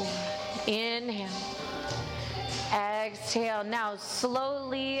 4. Inhale. Exhale. Now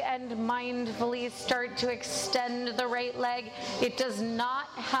slowly and mindfully start to extend the right leg. It does not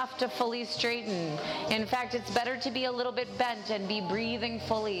have to fully straighten. In fact, it's better to be a little bit bent and be breathing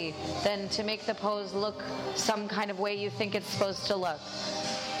fully than to make the pose look some kind of way you think it's supposed to look.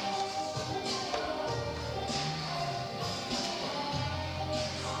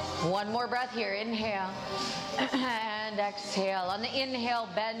 One more breath here. Inhale and exhale. On the inhale,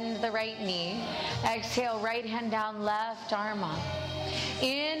 bend the right knee. Exhale, right hand down, left arm up.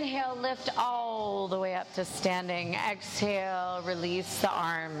 Inhale, lift all the way up to standing. Exhale, release the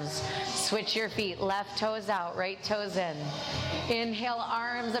arms. Switch your feet. Left toes out, right toes in. Inhale,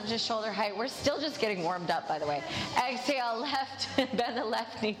 arms up to shoulder height. We're still just getting warmed up, by the way. Exhale, left, bend the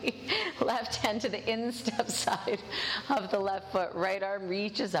left knee. Left hand to the instep side of the left foot. Right arm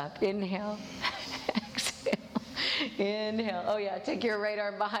reaches up. Inhale. Exhale. Inhale. Oh yeah, take your right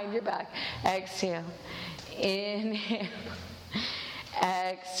arm behind your back. Exhale. Inhale.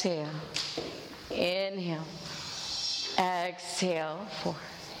 Exhale. Inhale. Exhale. 4.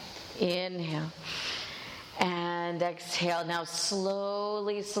 Inhale. And exhale. Now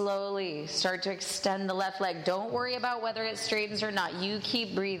slowly, slowly start to extend the left leg. Don't worry about whether it straightens or not. You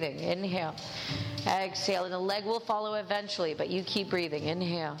keep breathing. Inhale. Exhale. And the leg will follow eventually, but you keep breathing.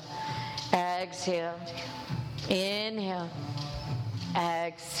 Inhale. Exhale. Inhale.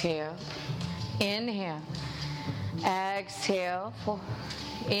 Exhale. Inhale. Exhale. 4.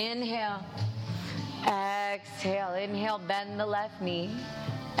 Inhale. Exhale. Inhale. Bend the left knee.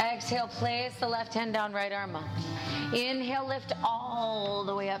 Exhale. Place the left hand down, right arm up. Inhale. Lift all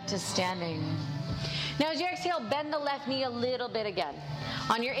the way up to standing. Now as you exhale, bend the left knee a little bit again.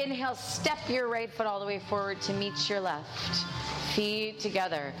 On your inhale, step your right foot all the way forward to meet your left. Feet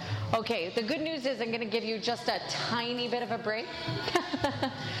together. Okay, the good news is I'm going to give you just a tiny bit of a break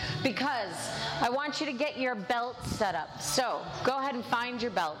because I want you to get your belt set up. So go ahead and find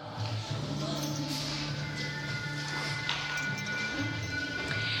your belt.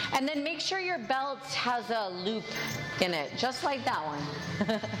 And then make sure your belt has a loop in it, just like that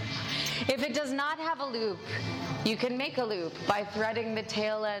one. If it does not have a loop, you can make a loop by threading the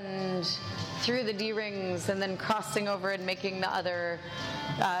tail end through the D-rings and then crossing over and making the other,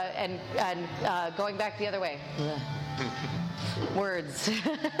 and going back the other way. Words.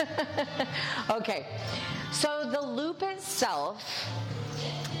 Okay, so the loop itself,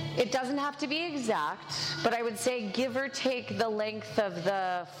 it doesn't have to be exact, but I would say give or take the length of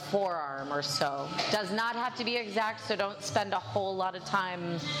the forearm or so. Does not have to be exact, so don't spend a whole lot of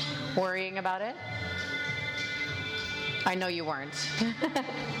time worrying about it. I know you weren't.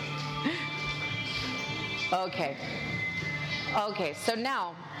 Okay, so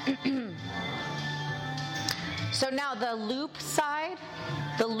now the loop side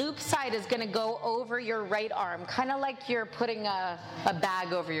is going to go over your right arm, kind of like you're putting a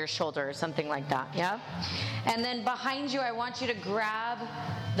bag over your shoulder or something like that, yeah? And then behind you, I want you to grab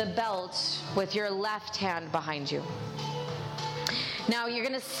the belt with your left hand behind you. Now you're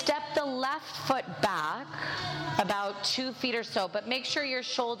going to step the left foot back about 2 feet or so, but make sure your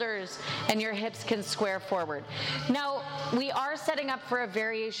shoulders and your hips can square forward. Now, we are setting up for a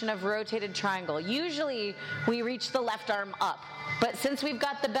variation of rotated triangle. Usually, we reach the left arm up, but since we've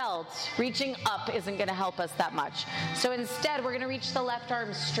got the belt, reaching up isn't going to help us that much. So instead, we're going to reach the left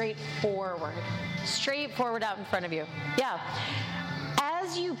arm straight forward out in front of you. Yeah.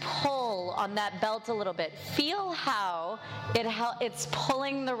 As you pull on that belt a little bit, feel how it's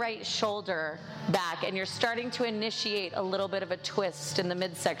pulling the right shoulder back, and you're starting to initiate a little bit of a twist in the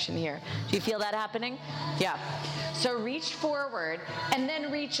midsection here. Do you feel that happening? Yeah. So reach forward and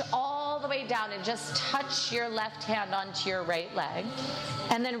then reach all the way down and just touch your left hand onto your right leg,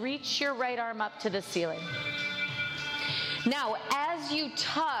 and then reach your right arm up to the ceiling. Now, as you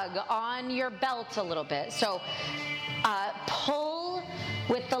tug on your belt a little bit, so pull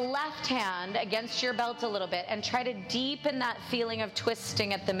with the left hand against your belt a little bit and try to deepen that feeling of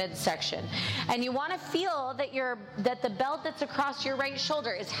twisting at the midsection. And you want to feel that the belt that's across your right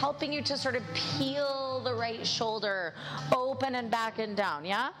shoulder is helping you to sort of peel the right shoulder open and back and down,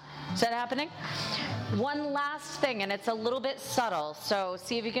 yeah? Is that happening? One last thing, and it's a little bit subtle, so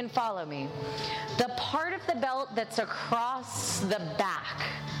see if you can follow me. The part of the belt that's across the back,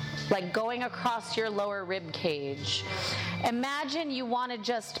 like going across your lower rib cage. Imagine you want to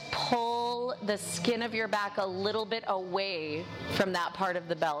just pull the skin of your back a little bit away from that part of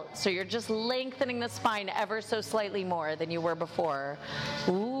the belt. So you're just lengthening the spine ever so slightly more than you were before.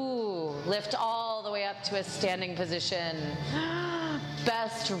 Ooh, lift all the way up to a standing position.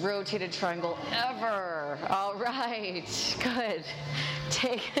 Best rotated triangle ever. All right, good.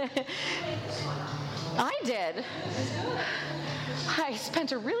 I did. I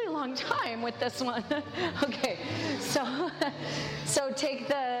spent a really long time with this one. Okay, so take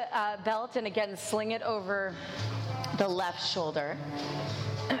the belt and again sling it over the left shoulder.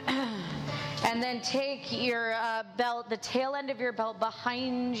 And then take your belt, the tail end of your belt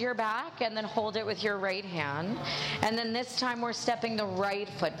behind your back, and then hold it with your right hand. And then this time we're stepping the right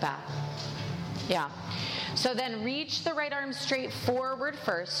foot back. Yeah. So then reach the right arm straight forward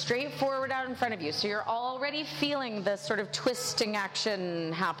first, straight forward out in front of you. So you're already feeling the sort of twisting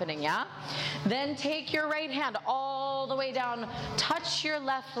action happening, yeah? Then take your right hand all the way down. Touch your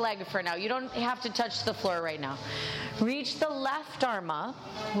left leg for now. You don't have to touch the floor right now. Reach the left arm up,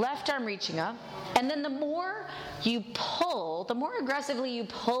 left arm reaching up. And then the more you pull, the more aggressively you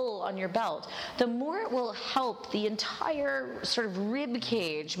pull on your belt, the more it will help the entire sort of rib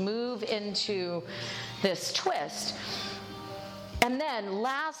cage move into this twist. And then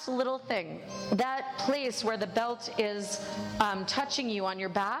last little thing, that place where the belt is touching you on your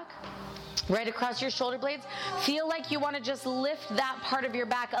back, right across your shoulder blades, feel like you want to just lift that part of your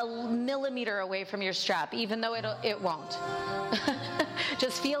back a millimeter away from your strap, even though it won't.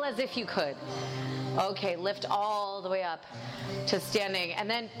 Just feel as if you could. Okay, lift all the way up to standing, and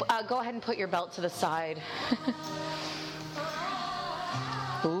then go ahead and put your belt to the side.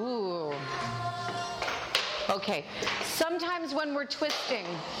 Ooh. Okay, sometimes when we're twisting,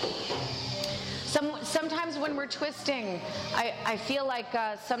 I feel like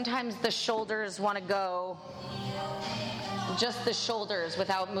sometimes the shoulders want to go just the shoulders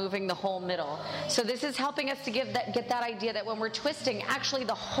without moving the whole middle. So this is helping us to get that idea that when we're twisting, actually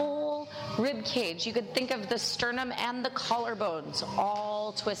the whole rib cage, you could think of the sternum and the collarbones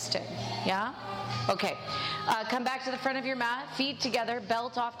all twisting. Yeah? Okay. Come back to the front of your mat, feet together,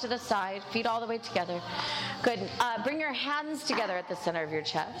 belt off to the side, feet all the way together. Good. Bring your hands together at the center of your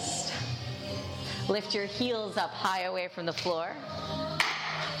chest. Lift your heels up high away from the floor.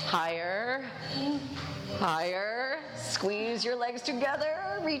 Higher. Higher. Squeeze your legs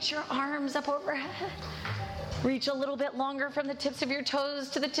together. Reach your arms up overhead. Reach a little bit longer from the tips of your toes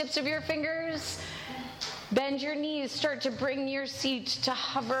to the tips of your fingers. Bend your knees. Start to bring your seat to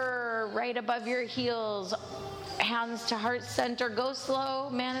hover right above your heels. Hands to heart center. Go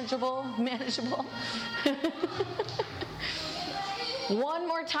slow, manageable. One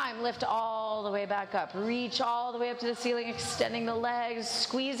more time, lift all the way back up. Reach all the way up to the ceiling, extending the legs.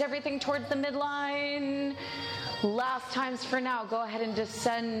 Squeeze everything towards the midline. Last times for now, go ahead and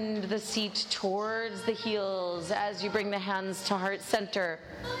descend the seat towards the heels as you bring the hands to heart center.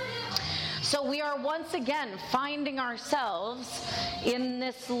 So we are once again finding ourselves in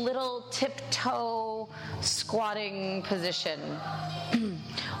this little tiptoe squatting position.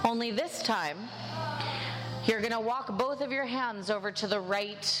 Only this time, you're going to walk both of your hands over to the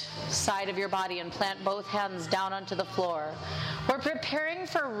right side of your body and plant both hands down onto the floor. We're preparing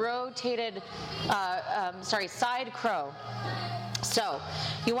for rotated, side crow. So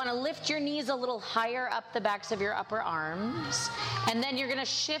you want to lift your knees a little higher up the backs of your upper arms, and then you're going to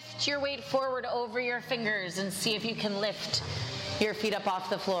shift your weight forward over your fingers and see if you can lift your feet up off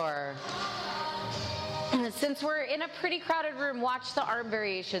the floor. Since we're in a pretty crowded room, watch the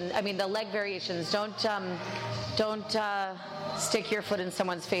the leg variations. Don't stick your foot in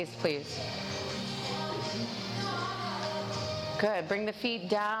someone's face, please. Good. Bring the feet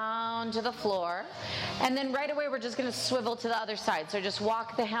down to the floor. And then right away, we're just going to swivel to the other side. So just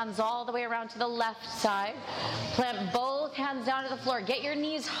walk the hands all the way around to the left side. Plant both hands down to the floor. Get your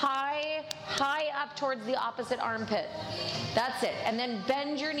knees high up towards the opposite armpit. That's it. And then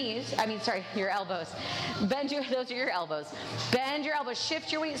bend your knees. Your elbows. Those are your elbows. Bend your elbows.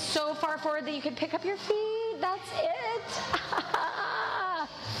 Shift your weight so far forward that you can pick up your feet. That's it.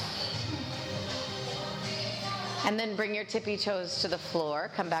 And then bring your tippy toes to the floor.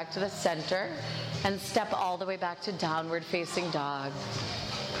 Come back to the center and step all the way back to downward facing dog.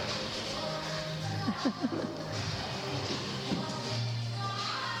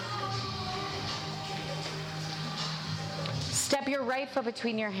 Step your right foot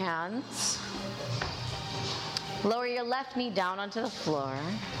between your hands. Lower your left knee down onto the floor.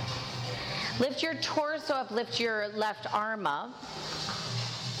 Lift your torso up, lift your left arm up.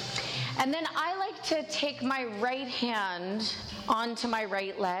 And then I like to take my right hand onto my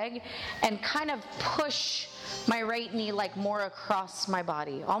right leg and kind of push my right knee like more across my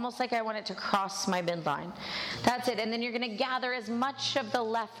body, almost like I want it to cross my midline. That's it. And then you're going to gather as much of the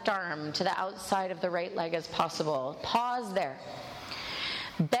left arm to the outside of the right leg as possible. Pause there.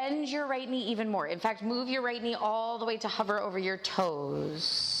 Bend your right knee even more. In fact, move your right knee all the way to hover over your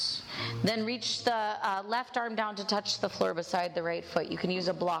toes. Then reach the left arm down to touch the floor beside the right foot. You can use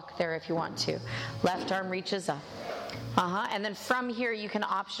a block there if you want to. Left arm reaches up. And then from here, you can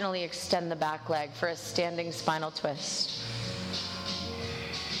optionally extend the back leg for a standing spinal twist.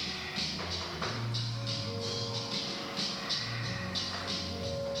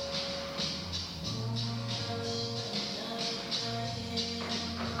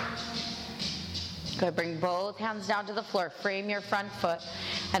 Good. Bring both hands down to the floor. Frame your front foot.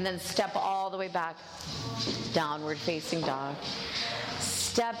 And then step all the way back. Downward facing dog.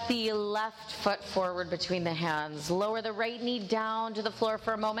 Step the left foot forward between the hands. Lower the right knee down to the floor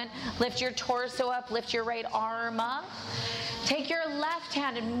for a moment. Lift your torso up. Lift your right arm up. Take your left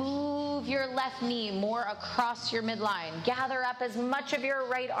hand and move your left knee more across your midline. Gather up as much of your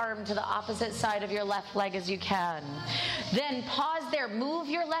right arm to the opposite side of your left leg as you can. Then pause there. Move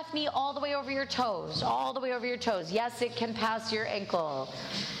your left knee all the way over your toes. All the way over your toes. Yes, it can pass your ankle.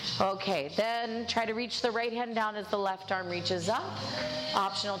 Okay, then try to reach the right hand down as the left arm reaches up.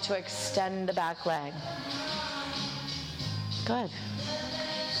 Optional to extend the back leg. Good.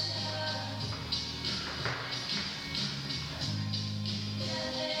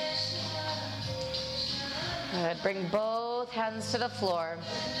 Good. Bring both hands to the floor.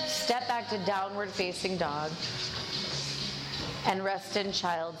 Step back to downward facing dog. And rest in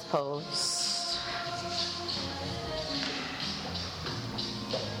child's pose.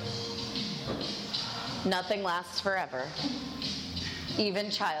 Nothing lasts forever. Even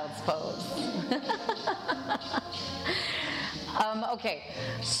child's pose. Okay,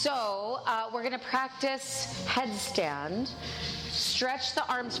 so we're going to practice headstand. Stretch the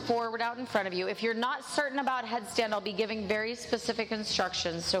arms forward out in front of you. If you're not certain about headstand, I'll be giving very specific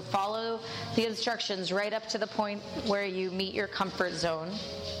instructions. So follow the instructions right up to the point where you meet your comfort zone.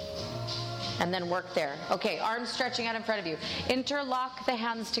 And then work there. Okay, arms stretching out in front of you. Interlock the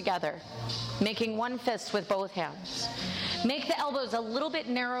hands together, making one fist with both hands. Make the elbows a little bit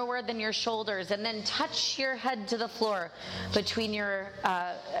narrower than your shoulders, and then touch your head to the floor between your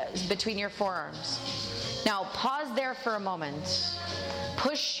forearms. Now, pause there for a moment.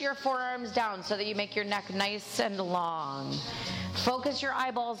 Push your forearms down so that you make your neck nice and long. Focus your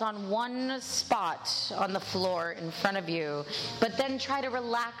eyeballs on one spot on the floor in front of you, but then try to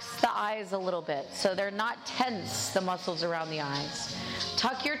relax the eyes a little bit so they're not tense, the muscles around the eyes.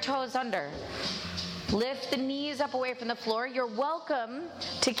 Tuck your toes under. Lift the knees up away from the floor. You're welcome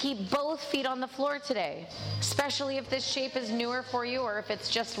to keep both feet on the floor today, especially if this shape is newer for you or if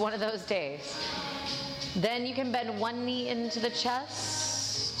it's just one of those days. Then you can bend one knee into the chest.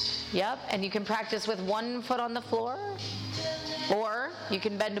 Yep, and you can practice with one foot on the floor. Or you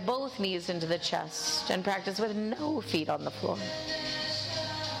can bend both knees into the chest and practice with no feet on the floor.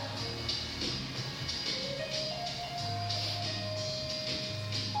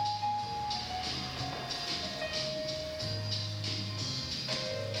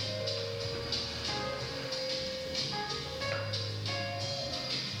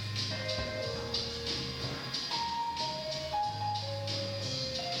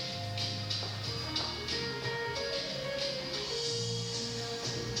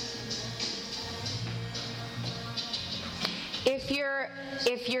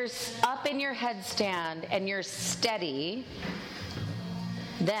 If you're up in your headstand and you're steady,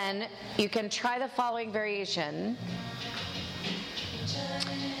 then you can try the following variation.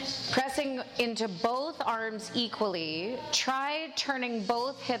 Pressing into both arms equally, try turning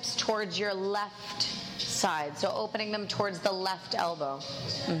both hips towards your left side, so opening them towards the left elbow.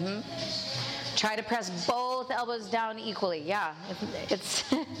 Try to press both elbows down equally. Yeah, it's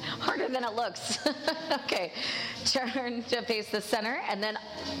harder than it looks. Okay, turn to face the center and then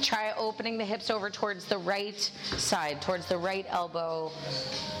try opening the hips over towards the right side, towards the right elbow,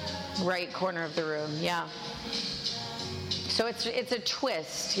 right corner of the room. Yeah. So it's a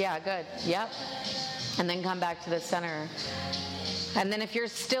twist. Yeah, good. Yep. And then come back to the center. And then if you're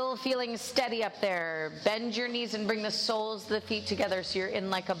still feeling steady up there, bend your knees and bring the soles of the feet together so you're in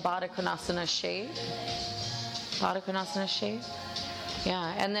like a Baddha Konasana shape. Baddha Konasana shape.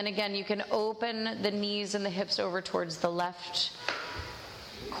 Yeah, and then again, you can open the knees and the hips over towards the left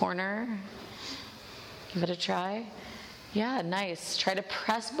corner. Give it a try. Yeah, nice. Try to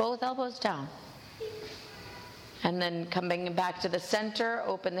press both elbows down. And then coming back to the center,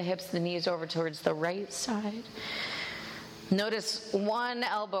 open the hips, the knees over towards the right side. Notice one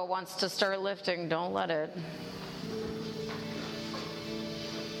elbow wants to start lifting. Don't let it.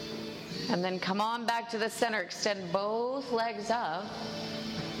 And then come on back to the center. Extend both legs up.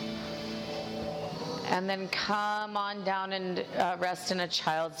 And then come on down and rest in a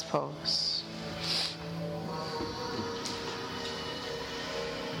child's pose.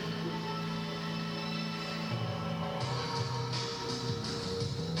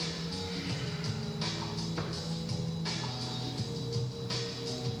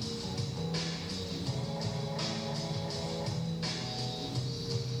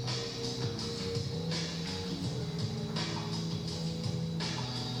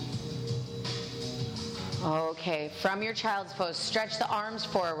 Okay, from your child's pose, stretch the arms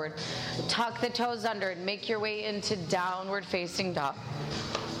forward, tuck the toes under, and make your way into downward facing dog.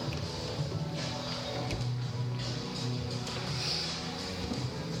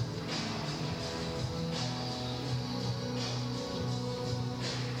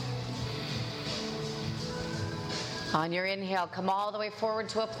 On your inhale, come all the way forward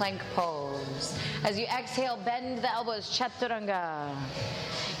to a plank pose. As you exhale, bend the elbows, chaturanga.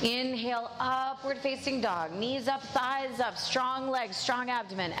 Inhale, upward facing dog. Knees up, thighs up, strong legs, strong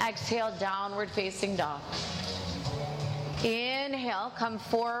abdomen. Exhale, downward facing dog. Inhale, come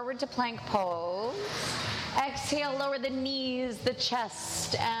forward to plank pose. Exhale, lower the knees, the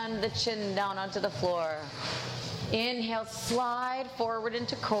chest, and the chin down onto the floor. Inhale, slide forward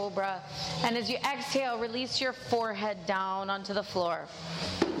into cobra. And as you exhale, release your forehead down onto the floor.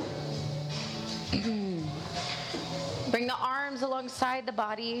 Bring the arms alongside the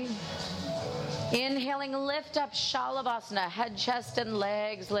body. Inhaling, lift up, Shalabhasana. Head, chest, and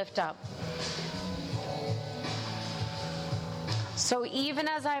legs lift up. So even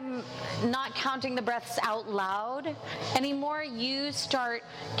as I'm not counting the breaths out loud anymore, you start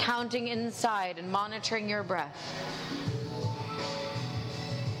counting inside and monitoring your breath.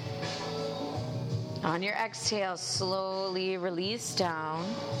 On your exhale, slowly release down.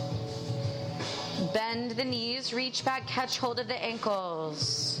 Bend the knees, reach back, catch hold of the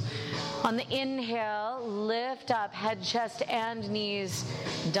ankles. On the inhale, lift up, head, chest, and knees,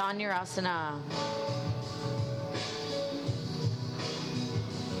 Dhanurasana.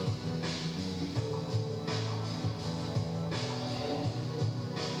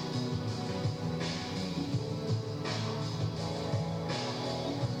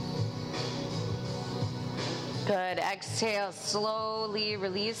 Good. Exhale, slowly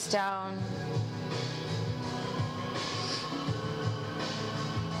release down.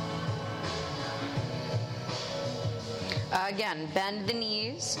 Again, bend the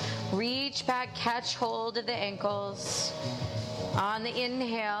knees, reach back, catch hold of the ankles. On the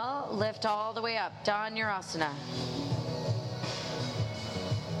inhale, lift all the way up, Dhanurasana.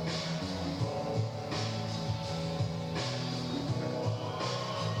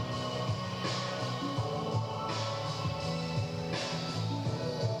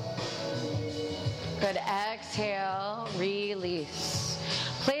 Good. Exhale, release.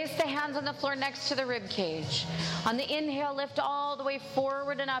 Place the hands on the floor next to the rib cage. On the inhale, lift all the way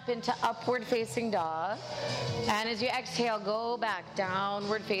forward and up into upward facing dog. And as you exhale, go back,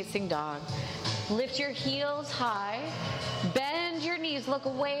 downward facing dog. Lift your heels high. Bend your knees, look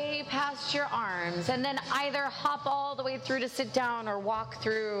way past your arms, and then either hop all the way through to sit down or walk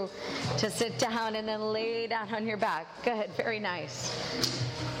through to sit down and then lay down on your back. Good, very nice.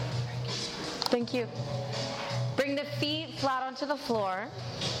 Thank you. Bring the feet flat onto the floor.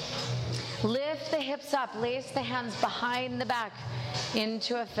 Lift the hips up. Lace the hands behind the back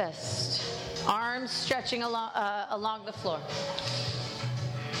into a fist. Arms stretching along the floor.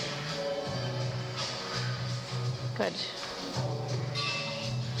 Good.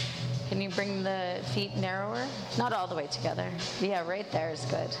 Can you bring the feet narrower? Not all the way together. Yeah, right there is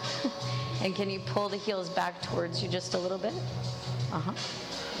good. And can you pull the heels back towards you just a little bit? Uh-huh.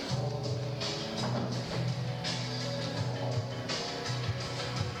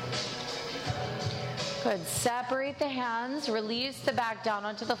 Good. Separate the hands. Release the back down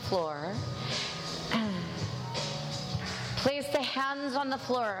onto the floor. Place the hands on the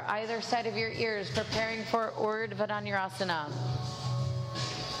floor, either side of your ears, preparing for Urdhva Dhanurasana.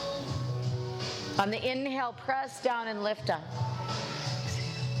 On the inhale, press down and lift up.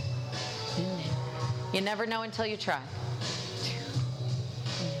 You never know until you try.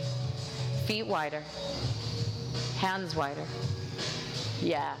 Feet wider. Hands wider.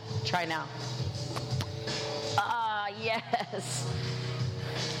 Yeah, try now. Ah, yes.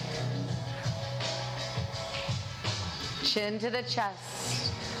 Chin to the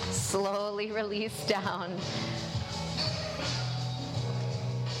chest. Slowly release down.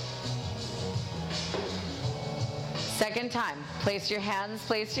 Second time. Place your hands,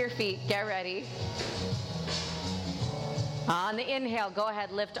 place your feet. Get ready. On the inhale, go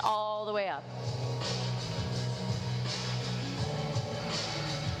ahead, lift all the way up.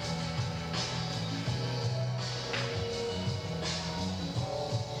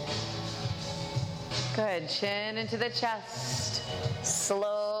 Good. Chin into the chest.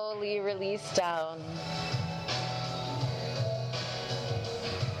 Slowly release down.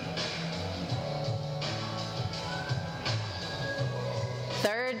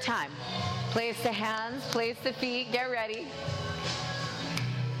 Third time. Place the hands, place the feet, get ready.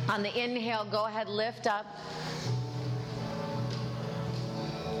 On the inhale, go ahead, lift up.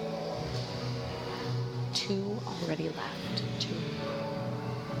 Two already left. Two.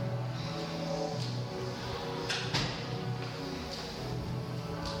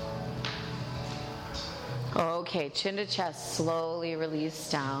 Okay, chin to chest, slowly release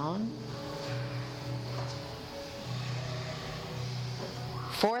down.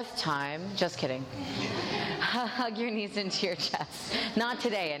 Fourth time, just kidding. Hug your knees into your chest. Not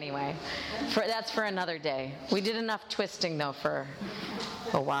today, anyway. That's for another day. We did enough twisting, though, for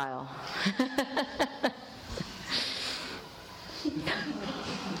a while.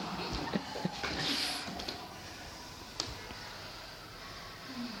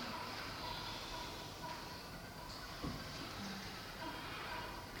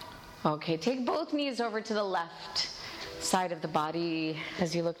 Okay, take both knees over to the left side of the body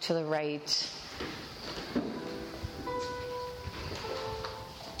as you look to the right.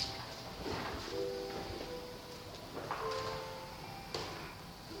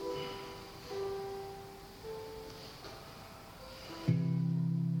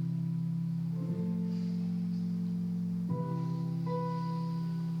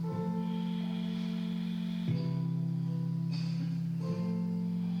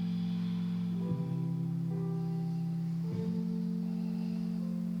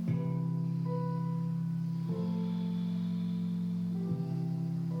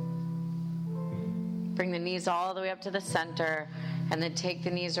 Bring the knees all the way up to the center, and then take the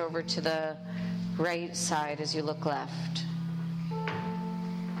knees over to the right side as you look left.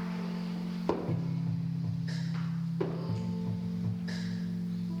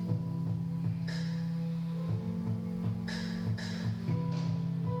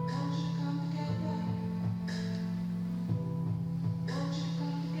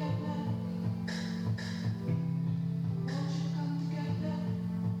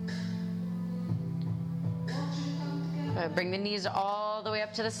 Bring the knees all the way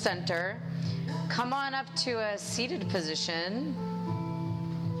up to the center. Come on up to a seated position.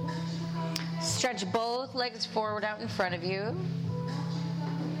 Stretch both legs forward out in front of you.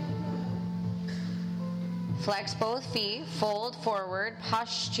 Flex both feet, fold forward,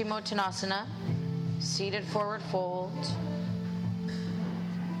 Paschimottanasana, seated forward fold.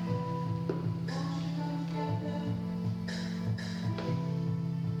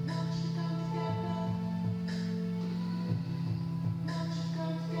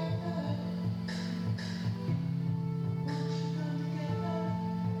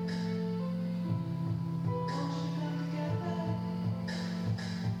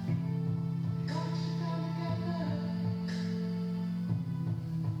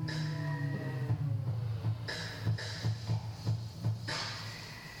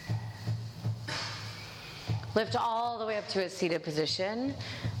 Lift all the way up to a seated position.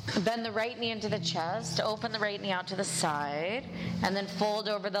 Bend the right knee into the chest. Open the right knee out to the side. And then fold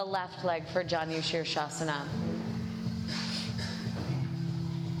over the left leg for Janu Shirshasana.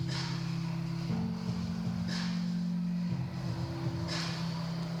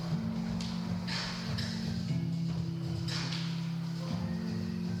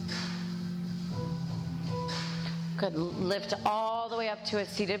 Good. Lift all the way up to a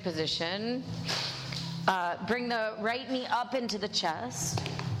seated position. Bring the right knee up into the chest.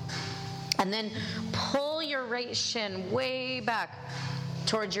 And then pull your right shin way back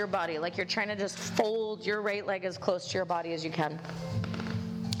towards your body, like you're trying to just fold your right leg as close to your body as you can.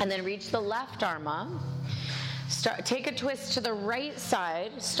 And then reach the left arm up. Take a twist to the right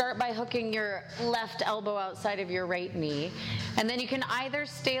side. Start by hooking your left elbow outside of your right knee. And then you can either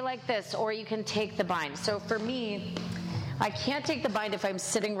stay like this or you can take the bind. So for me, I can't take the bind if I'm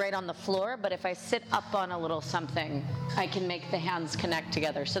sitting right on the floor, but if I sit up on a little something, I can make the hands connect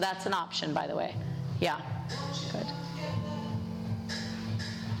together. So that's an option, by the way. Yeah, good.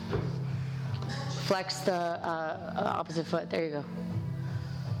 Flex the opposite foot. There you go.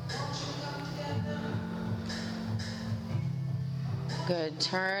 Good.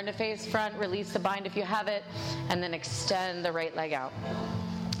 Turn to face front. Release the bind if you have it, and then extend the right leg out.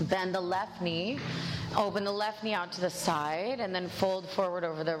 Bend the left knee. Open the left knee out to the side, and then fold forward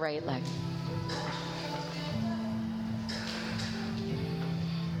over the right leg.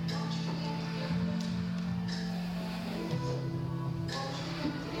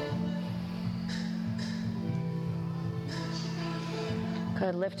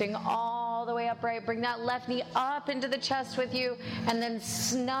 Good. Lifting all the way upright. Bring that left knee up into the chest with you, and then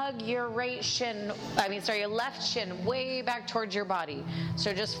snug your left shin way back towards your body.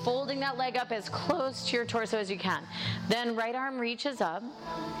 So just folding that leg up as close to your torso as you can. Then right arm reaches up.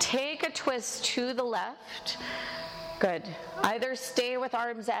 Take a twist to the left. Good. Either stay with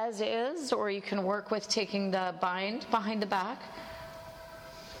arms as is, or you can work with taking the bind behind the back.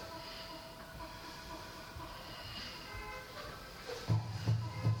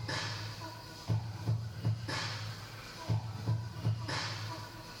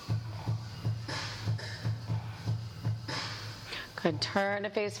 Good. Turn to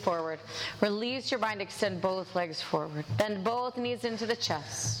face forward. Release your bind. Extend both legs forward. Bend both knees into the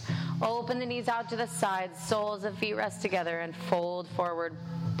chest. Open the knees out to the sides. Soles of feet rest together and fold forward.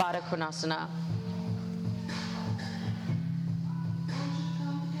 Baddha Konasana.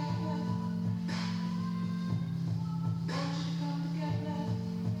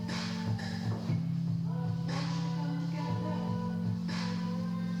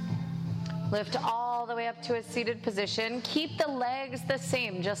 Lift all the way up to a seated position. Keep the legs the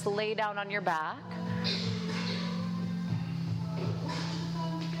same. Just lay down on your back.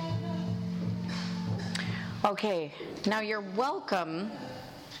 Okay, now you're welcome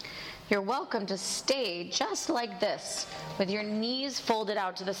to stay just like this with your knees folded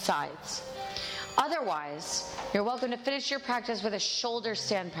out to the sides. Otherwise, you're welcome to finish your practice with a shoulder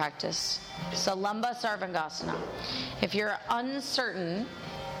stand practice. Salamba Sarvangasana. If you're uncertain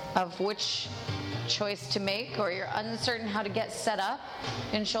of which choice to make, or you're uncertain how to get set up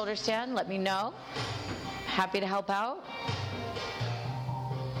in shoulder stand, let me know. Happy to help out.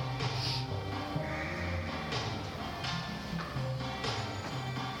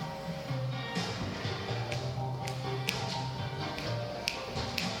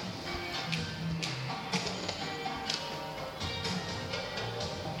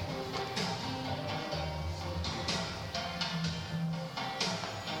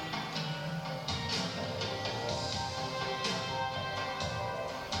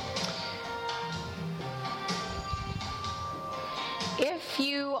 If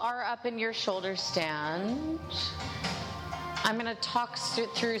you are up in your shoulder stand, I'm going to talk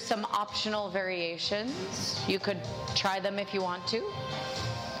through some optional variations. You could try them if you want to.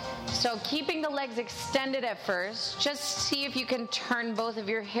 So keeping the legs extended at first, just see if you can turn both of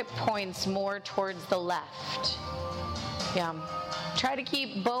your hip points more towards the left. Yeah. Try to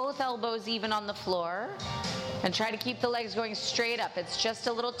keep both elbows even on the floor and try to keep the legs going straight up. It's just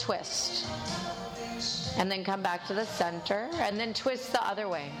a little twist. And then come back to the center and then twist the other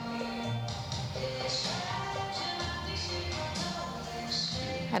way.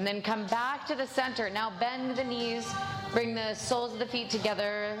 And then come back to the center. Now bend the knees, bring the soles of the feet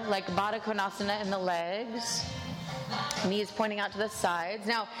together like Baddha Konasana in the legs. Knees pointing out to the sides.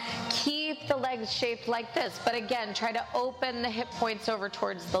 Now keep the legs shaped like this, but again, try to open the hip points over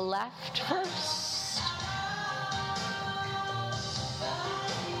towards the left first.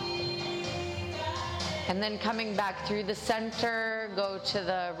 And then coming back through the center, go to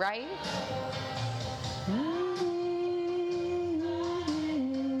the right.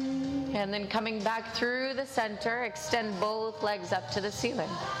 And then coming back through the center, extend both legs up to the ceiling.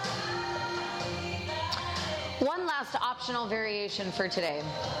 One last optional variation for today.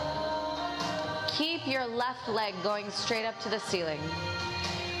 Keep your left leg going straight up to the ceiling.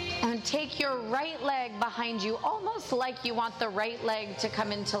 And take your right leg behind you, almost like you want the right leg to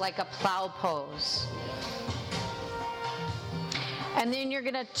come into like a plow pose. And then you're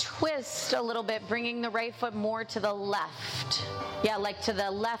going to twist a little bit, bringing the right foot more to the left. Yeah, like to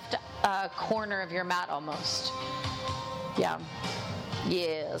the left corner of your mat almost. Yeah.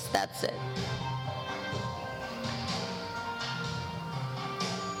 Yes, that's it.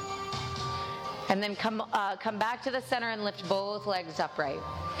 And then come back to the center and lift both legs upright.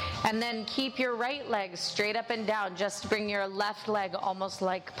 And then keep your right leg straight up and down. Just bring your left leg almost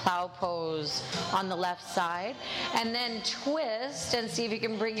like plow pose on the left side. And then twist and see if you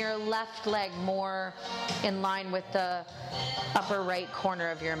can bring your left leg more in line with the upper right corner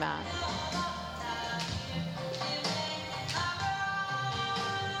of your mat.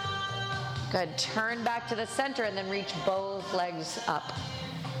 Good. Turn back to the center and then reach both legs up.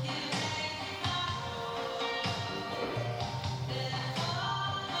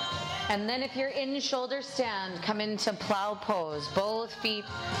 And then if you're in shoulder stand, come into plow pose. Both feet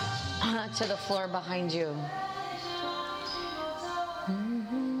to the floor behind you.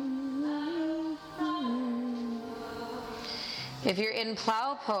 If you're in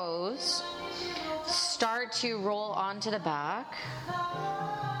plow pose, start to roll onto the back.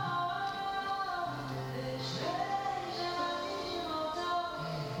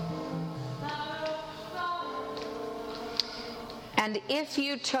 And if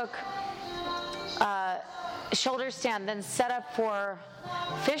you took shoulder stand, then set up for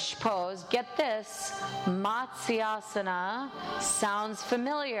fish pose. Get this, Matsyasana sounds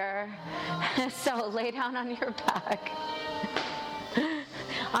familiar. So lay down on your back.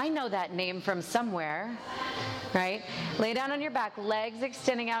 I know that name from somewhere, right? Lay down on your back, legs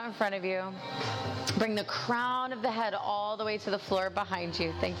extending out in front of you. Bring the crown of the head all the way to the floor behind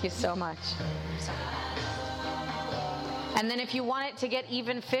you. Thank you so much. And then if you want it to get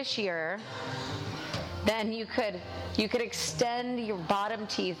even fishier, then you could extend your bottom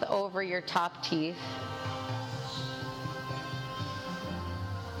teeth over your top teeth.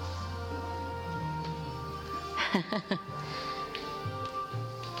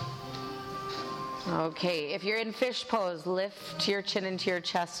 Okay, if you're in fish pose, lift your chin into your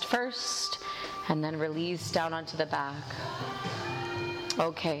chest first, and then release down onto the back.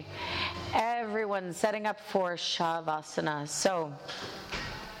 Okay, everyone's setting up for Shavasana. So,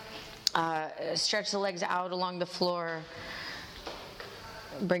 stretch the legs out along the floor.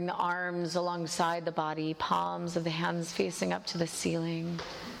 Bring the arms alongside the body, palms of the hands facing up to the ceiling.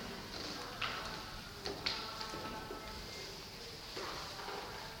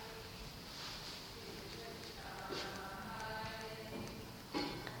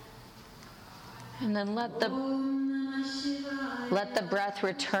 And then let the breath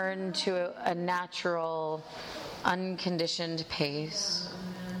return to a natural, unconditioned pace.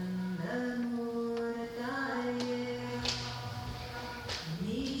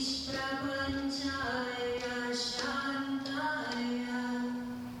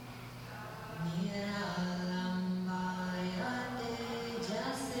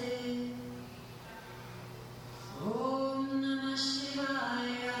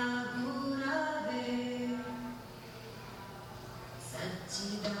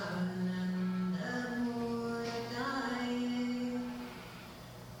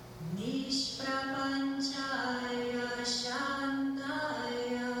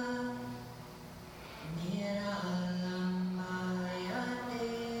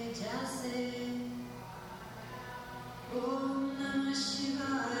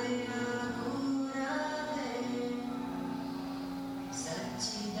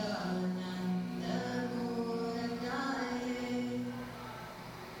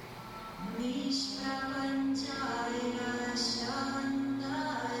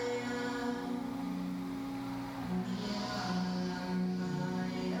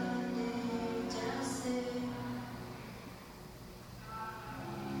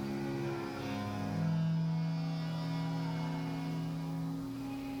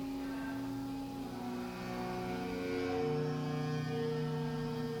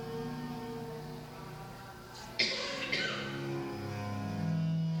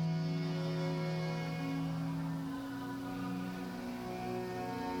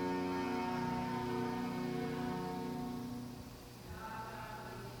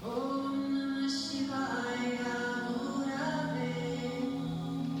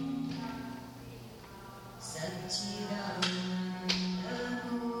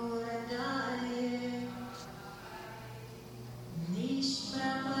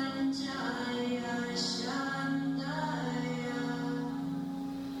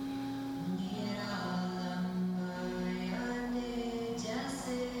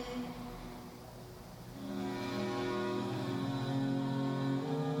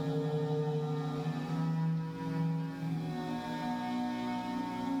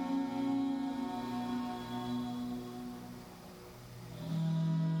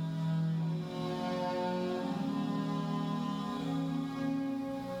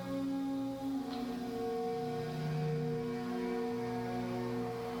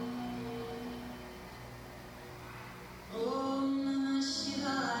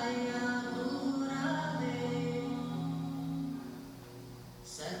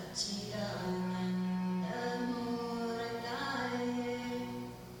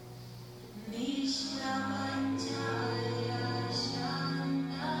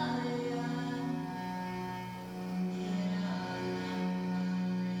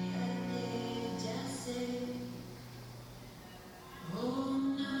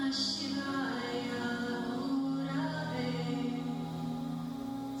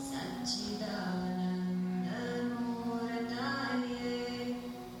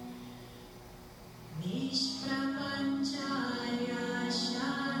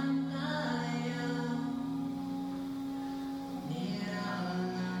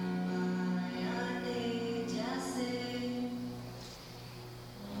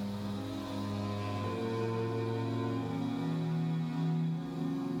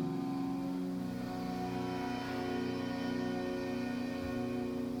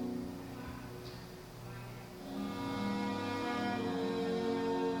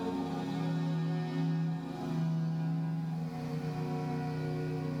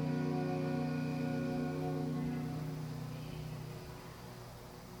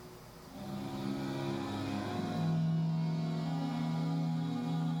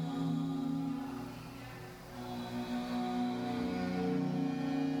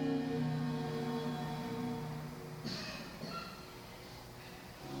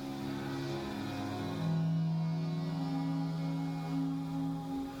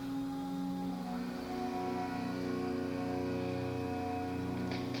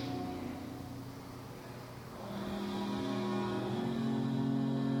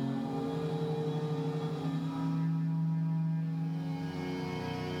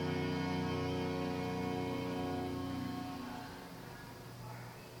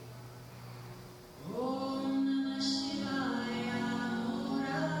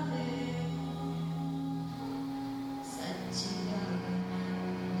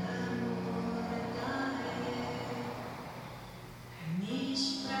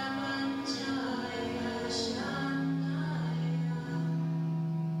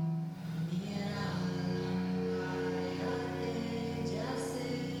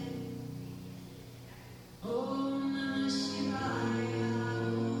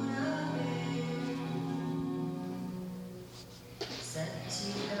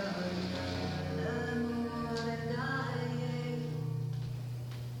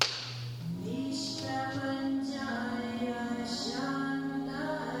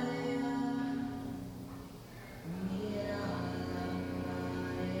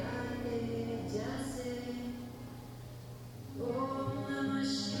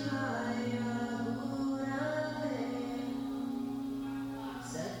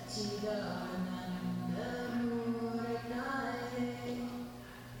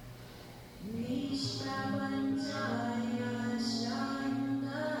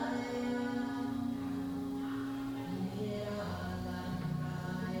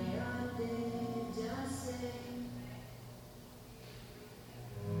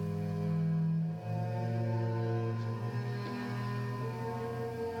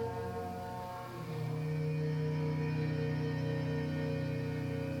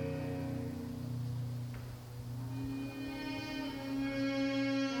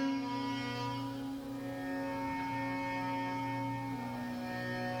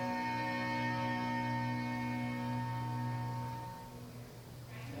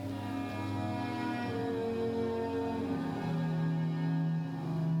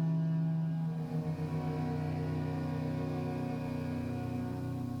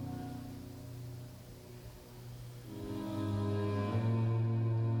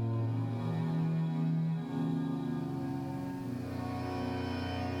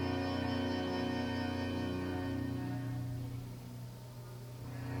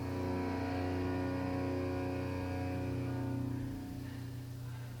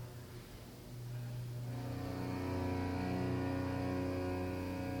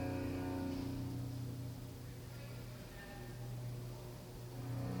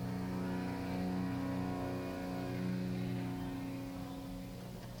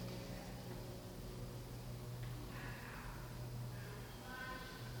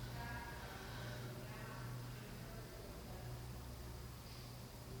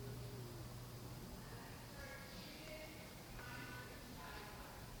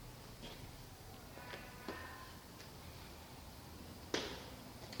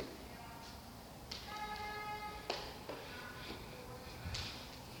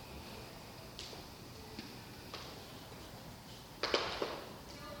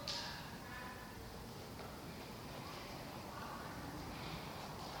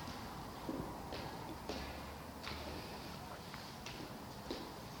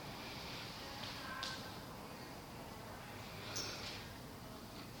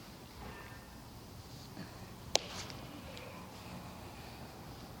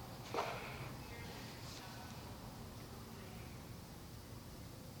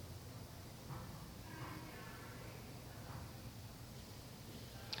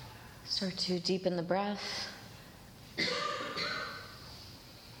 Start to deepen the breath.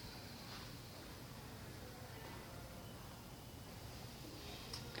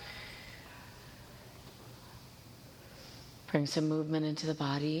 Bring some movement into the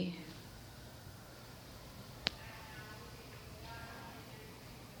body.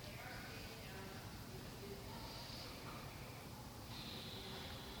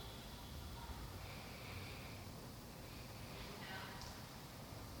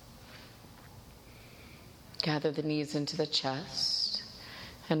 Gather the knees into the chest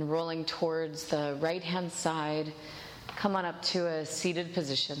and rolling towards the right-hand side, come on up to a seated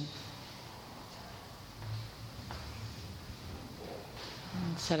position.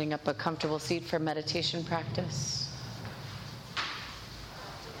 And setting up a comfortable seat for meditation practice.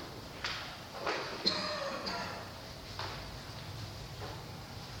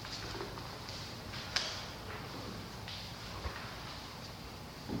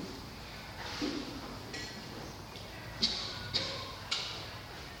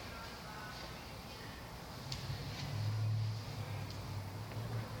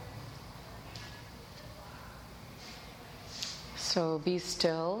 So be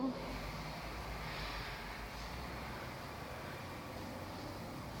still.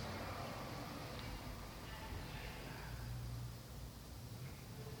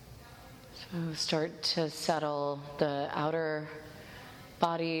 So start to settle the outer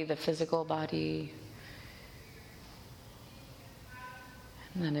body, the physical body.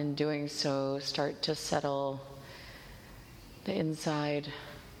 And then in doing so, start to settle the inside.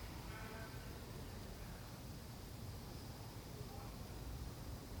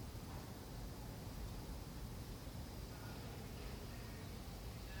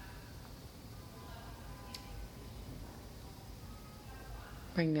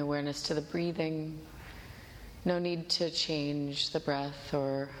 Bring the awareness to the breathing. No need to change the breath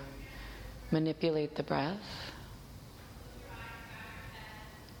or manipulate the breath.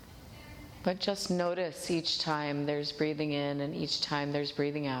 But just notice each time there's breathing in and each time there's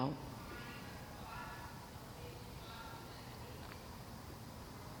breathing out.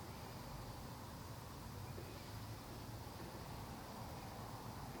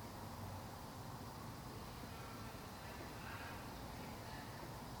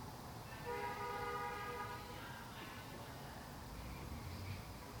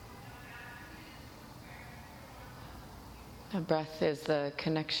 The breath is the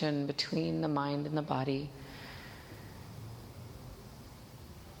connection between the mind and the body.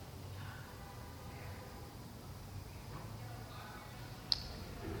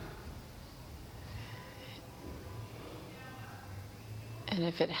 And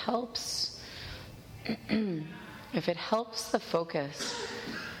if it helps, if it helps the focus,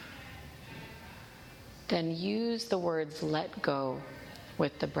 then use the words "let go"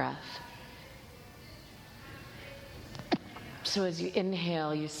 with the breath. So as you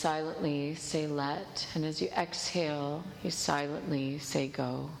inhale, you silently say "let," and as you exhale, you silently say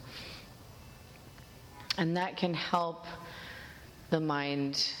 "go." And that can help the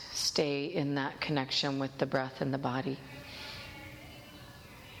mind stay in that connection with the breath and the body.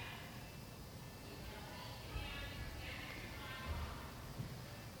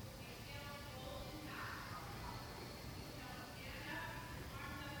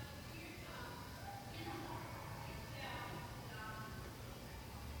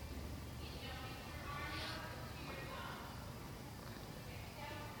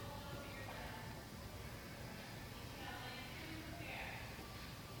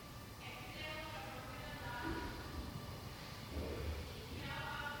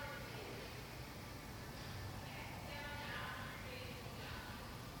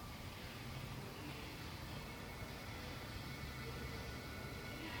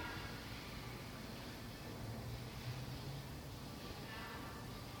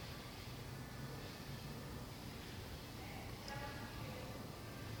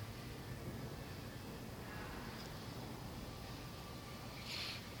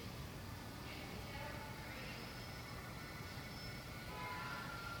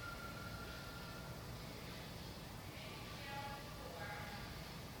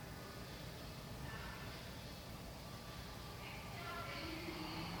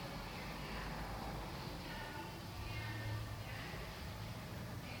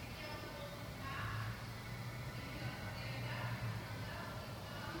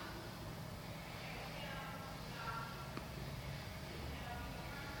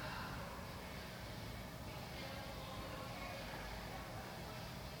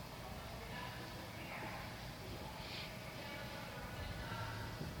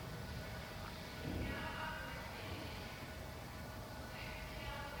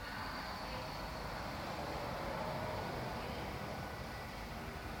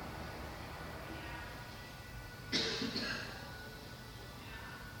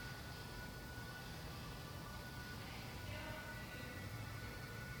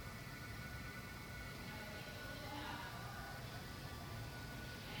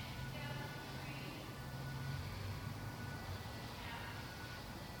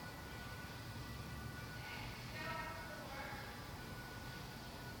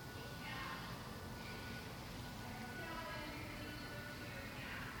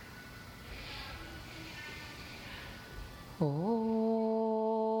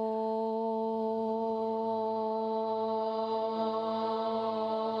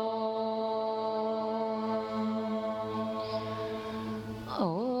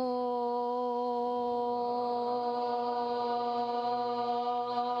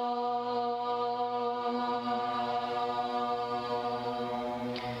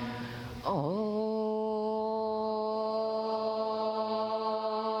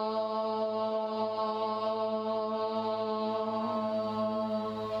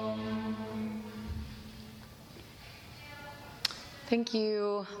 Thank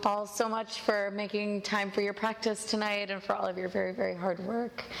you all so much for making time for your practice tonight and for all of your very, very hard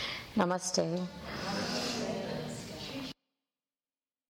work. Namaste.